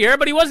was pulling your hair,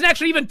 but he wasn't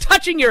actually even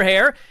touching your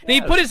hair. And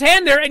he'd put his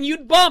hand there, and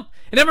you'd bump.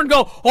 And everyone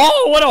would go,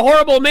 oh, what a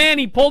horrible man.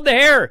 He pulled the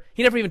hair.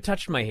 He never even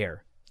touched my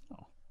hair.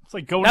 It's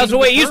like going. That was the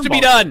way it used to be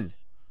done.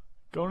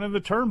 Going in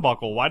the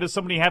turnbuckle. Why does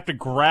somebody have to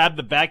grab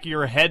the back of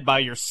your head by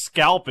your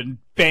scalp and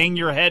bang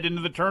your head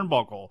into the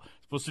turnbuckle?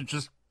 Supposed to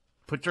just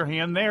put your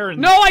hand there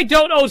and... No, I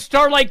don't owe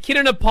Starlight Kid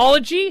an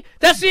apology.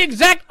 That's the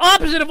exact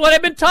opposite of what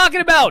I've been talking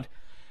about.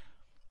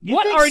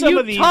 What are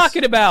you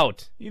talking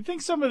about? You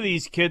think some of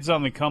these kids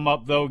on the come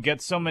up, though,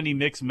 get so many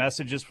mixed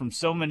messages from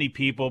so many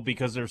people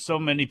because there's so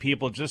many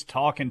people just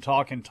talking.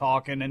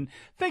 And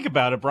think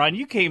about it, Brian.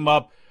 You came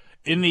up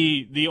in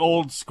the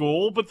old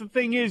school, but the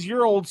thing is,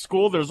 you're old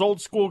school. There's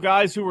old school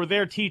guys who were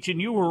there teaching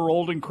you who are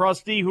old and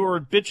crusty, who are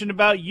bitching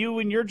about you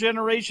and your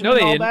generation and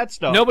all that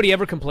stuff. Nobody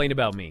ever complained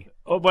about me.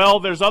 Oh,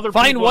 well, there's other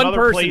Find people one in other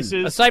person,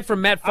 places. aside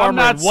from Matt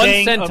Farmer, and one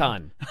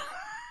senton.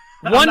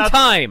 One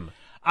time.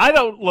 I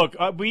don't, look,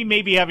 we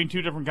may be having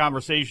two different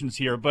conversations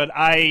here, but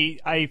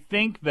I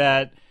think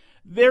that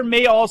there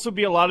may also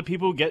be a lot of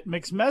people who get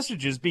mixed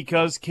messages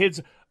because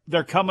kids,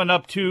 they're coming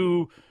up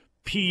to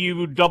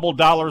PU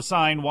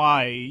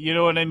 $Y. You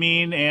know what I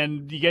mean?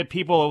 And you get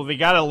people, they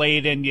got to lay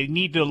it in. You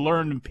need to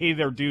learn and pay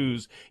their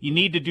dues. You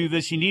need to do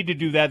this. You need to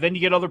do that. Then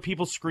you get other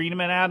people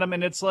screaming at them,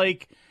 and it's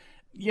like,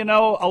 you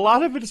know, a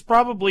lot of it is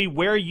probably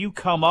where you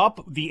come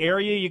up, the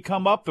area you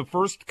come up, the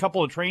first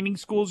couple of training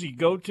schools you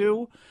go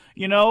to,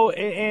 you know,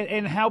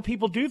 and how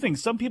people do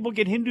things. Some people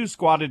get Hindu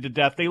squatted to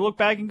death. They look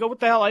back and go, what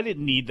the hell, I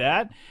didn't need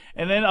that.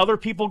 And then other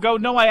people go,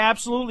 no, I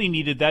absolutely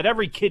needed that.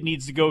 Every kid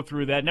needs to go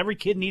through that, and every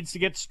kid needs to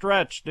get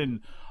stretched and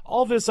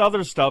all this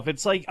other stuff.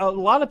 It's like a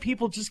lot of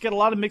people just get a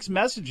lot of mixed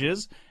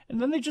messages,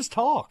 and then they just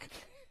talk.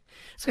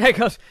 This guy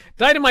goes,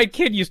 Dynamite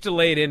Kid used to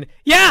lay it in.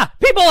 Yeah,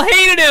 people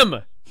hated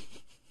him.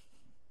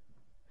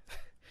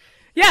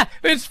 Yeah,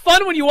 it's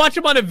fun when you watch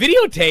him on a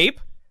videotape,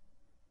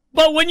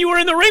 but when you were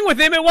in the ring with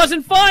him, it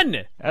wasn't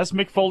fun. That's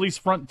Mick Foley's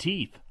front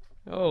teeth.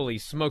 Holy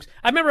smokes.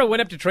 I remember I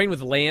went up to train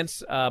with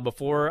Lance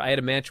before I had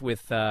a match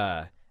with,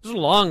 this was a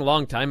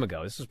long time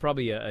ago. This was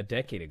probably a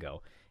decade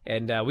ago.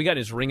 And we got in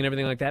his ring and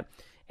everything like that.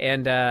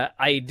 And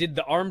I did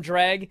the arm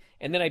drag,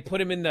 and then I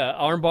put him in the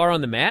arm bar on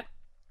the mat.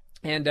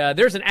 And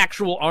there's an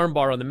actual arm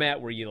bar on the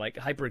mat where you, like,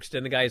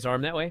 hyperextend the guy's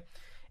arm that way.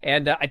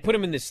 And I put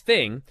him in this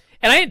thing,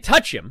 and I didn't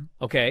touch him,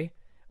 okay?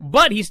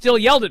 But he still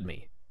yelled at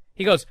me.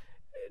 He goes,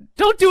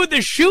 don't do it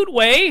the shoot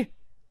way.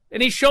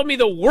 And he showed me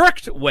the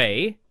worked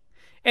way.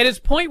 And his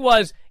point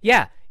was,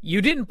 yeah,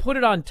 you didn't put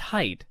it on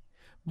tight.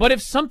 But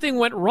if something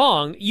went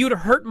wrong, you'd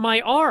hurt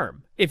my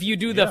arm. If you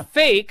do the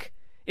fake,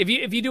 if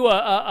you do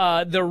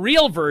the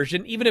real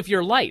version, even if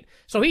you're light.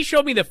 So he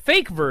showed me the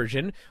fake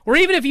version, where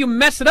even if you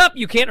mess it up,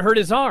 you can't hurt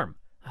his arm.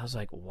 I was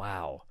like,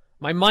 wow,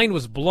 My mind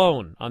was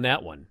blown on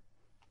that one.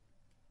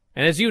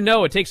 And as you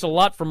know, it takes a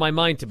lot for my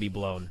mind to be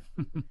blown.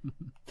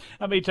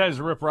 How many times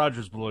did Rip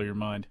Rogers blow your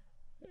mind?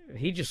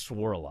 He just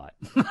swore a lot.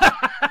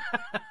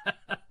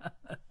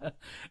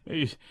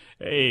 Hey,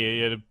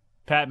 you had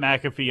Pat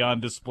McAfee on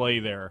display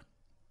there.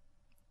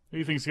 Who do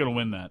you think's going to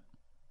win that?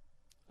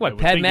 What,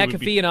 Pat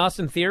McAfee and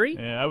Austin Theory?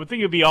 Yeah, I would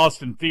think it would be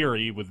Austin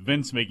Theory with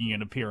Vince making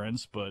an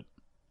appearance, but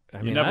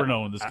you never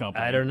know in this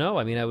company. I don't know.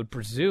 I mean, I would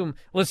presume.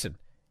 Listen,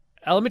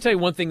 let me tell you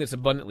one thing that's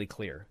abundantly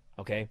clear,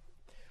 okay?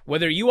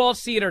 Whether you all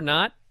see it or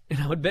not, and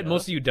I would bet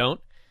most of you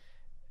don't,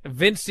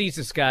 Vince sees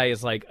this guy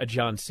as like a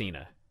John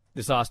Cena,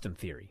 this Austin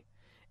Theory.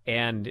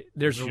 And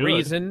there's a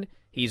reason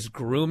he's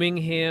grooming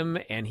him,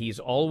 and he's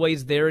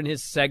always there in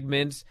his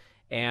segments,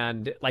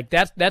 and like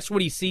that's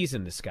what he sees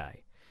in this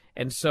guy.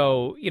 And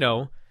so, you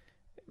know,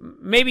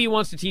 maybe he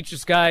wants to teach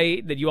this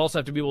guy that you also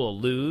have to be able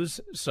to lose.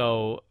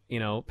 So, you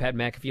know, Pat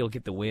McAfee will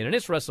get the win, and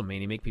it's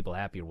WrestleMania, make people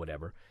happy or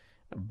whatever.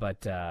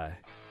 But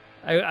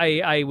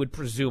I would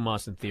presume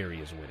Austin Theory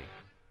is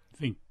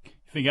winning.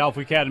 Think Alpha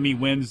Academy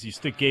wins, you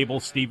stick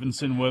Gable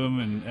Stevenson with him,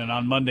 and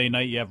on Monday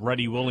night you have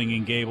Reddy, Willing,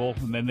 and Gable,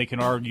 and then they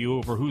can argue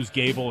over who's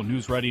Gable and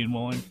who's Reddy and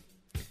Willing.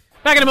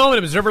 Back in a moment,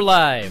 Observer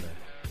Live.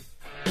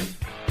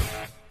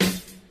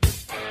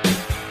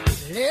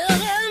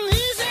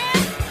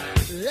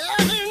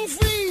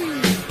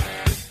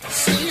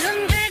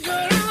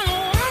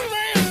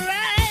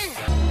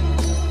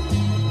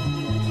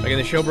 Back in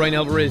the show, Brian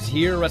Alvarez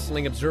here,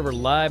 Wrestling Observer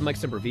Live. Mike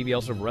Sempervive,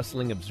 also of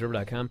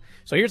WrestlingObserver.com.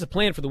 So here's the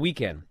plan for the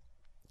weekend.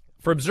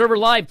 For Observer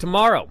Live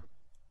tomorrow,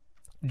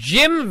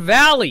 Jim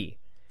Valley,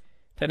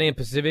 10 a.m.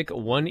 Pacific,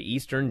 1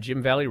 Eastern.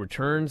 Jim Valley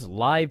returns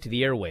live to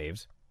the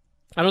airwaves.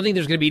 I don't think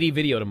there's going to be any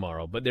video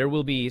tomorrow, but there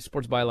will be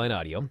Sports Byline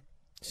audio.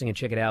 So you can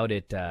check it out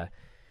at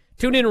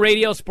TuneIn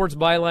Radio, Sports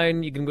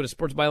Byline. You can go to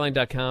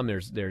sportsbyline.com.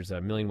 There's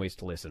a million ways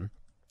to listen.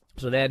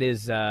 So that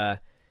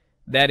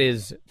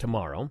is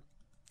tomorrow.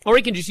 Or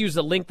you can just use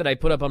the link that I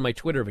put up on my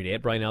Twitter video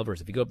at Brian Alvarez.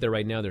 If you go up there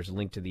right now, there's a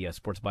link to the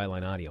Sports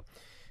Byline audio.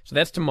 So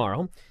that's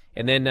tomorrow.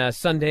 And then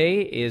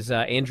Sunday is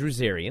Andrew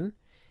Zarian.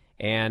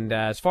 And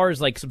as far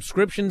as like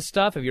subscription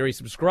stuff, if you're a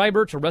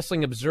subscriber to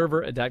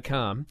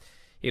WrestlingObserver.com,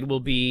 it will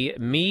be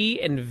me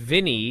and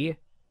Vinny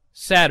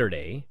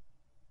Saturday,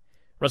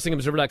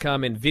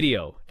 WrestlingObserver.com, and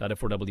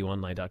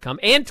video.f4wonline.com,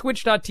 and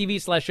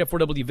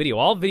twitch.tv/f4w video.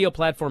 All video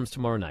platforms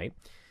tomorrow night.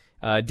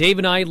 Dave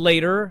and I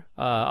later,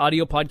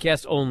 audio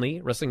podcast only,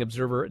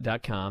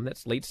 WrestlingObserver.com.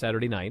 That's late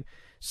Saturday night.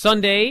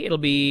 Sunday, it'll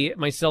be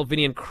myself,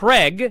 Vinny, and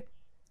Craig,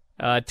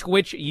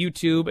 Twitch,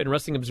 YouTube, and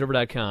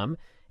WrestlingObserver.com.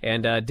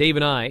 And Dave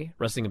and I,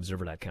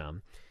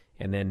 WrestlingObserver.com.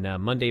 And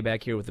then Monday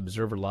back here with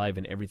Observer Live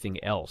and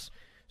everything else.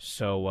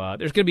 So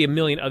there's going to be a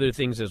million other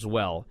things as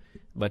well.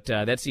 But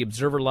that's the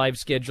Observer Live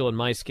schedule and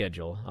my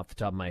schedule off the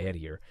top of my head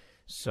here.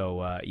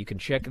 So you can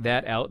check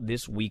that out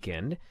this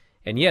weekend.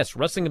 And yes,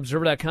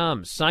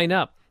 WrestlingObserver.com. Sign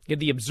up. Get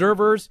the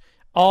Observers,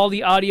 all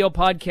the audio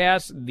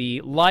podcasts,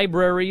 the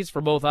libraries for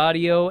both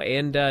audio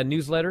and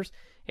newsletters,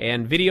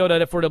 and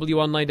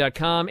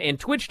video.f4wonline.com, and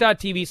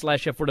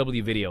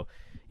twitch.tv/f4w video.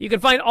 You can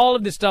find all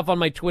of this stuff on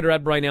my Twitter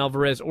at Brian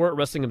Alvarez or at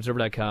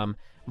WrestlingObserver.com.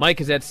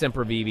 Mike is at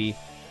Sempervive,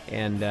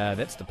 and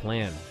that's the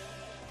plan.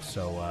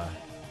 So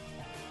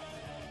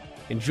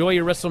enjoy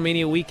your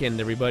WrestleMania weekend,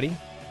 everybody.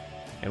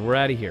 And we're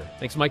out of here.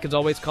 Thanks, Mike, as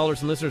always.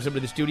 Callers and listeners over to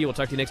the studio. We'll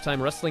talk to you next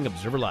time. Wrestling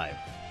Observer Live.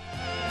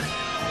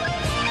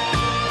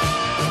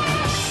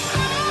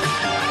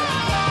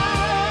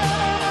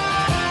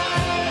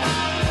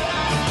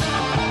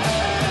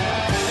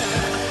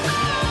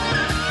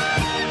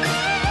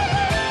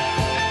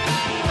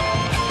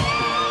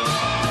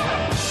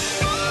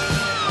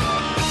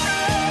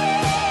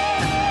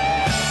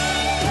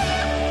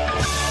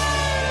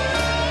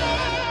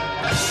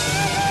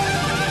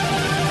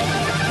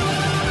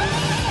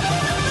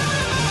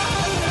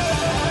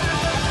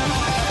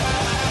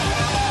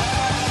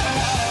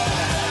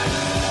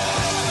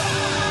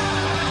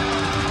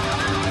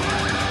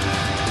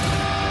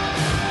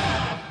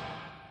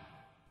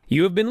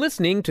 You have been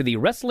listening to the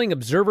Wrestling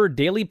Observer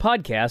Daily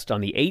Podcast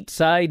on the 8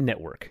 Side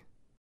Network.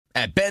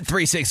 At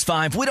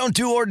Bet365, we don't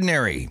do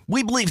ordinary.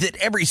 We believe that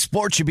every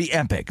sport should be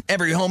epic.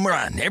 Every home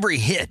run, every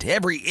hit,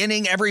 every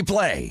inning, every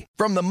play.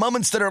 From the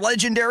moments that are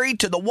legendary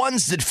to the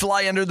ones that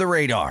fly under the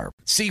radar.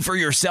 See for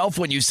yourself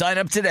when you sign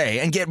up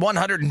today and get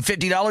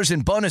 $150 in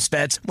bonus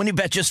bets when you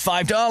bet just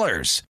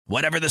 $5.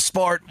 Whatever the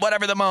sport,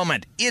 whatever the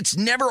moment, it's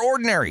never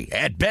ordinary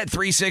at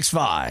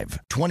Bet365.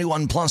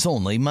 21 plus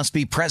only. Must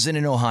be present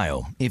in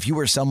Ohio. If you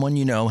or someone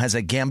you know has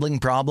a gambling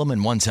problem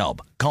and wants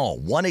help, call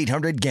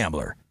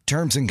 1-800-GAMBLER.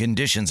 Terms and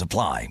conditions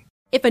apply.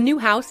 If a new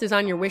house is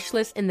on your wish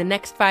list in the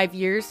next 5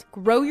 years,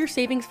 grow your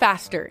savings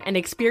faster and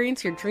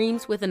experience your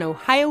dreams with an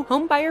Ohio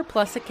Homebuyer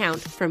Plus account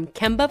from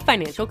Kemba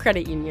Financial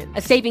Credit Union.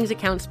 A savings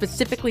account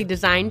specifically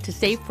designed to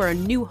save for a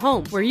new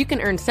home, where you can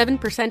earn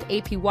 7%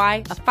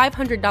 APY,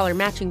 a $500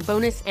 matching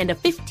bonus, and a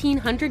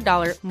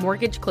 $1,500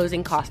 mortgage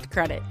closing cost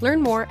credit. Learn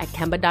more at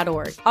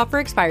Kemba.org. Offer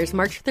expires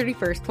March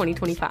 31st,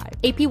 2025.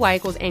 APY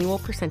equals annual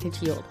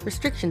percentage yield.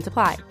 Restrictions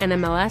apply.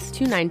 NMLS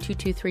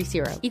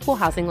 292230. Equal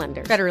housing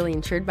lender. Federally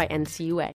insured by NCUA.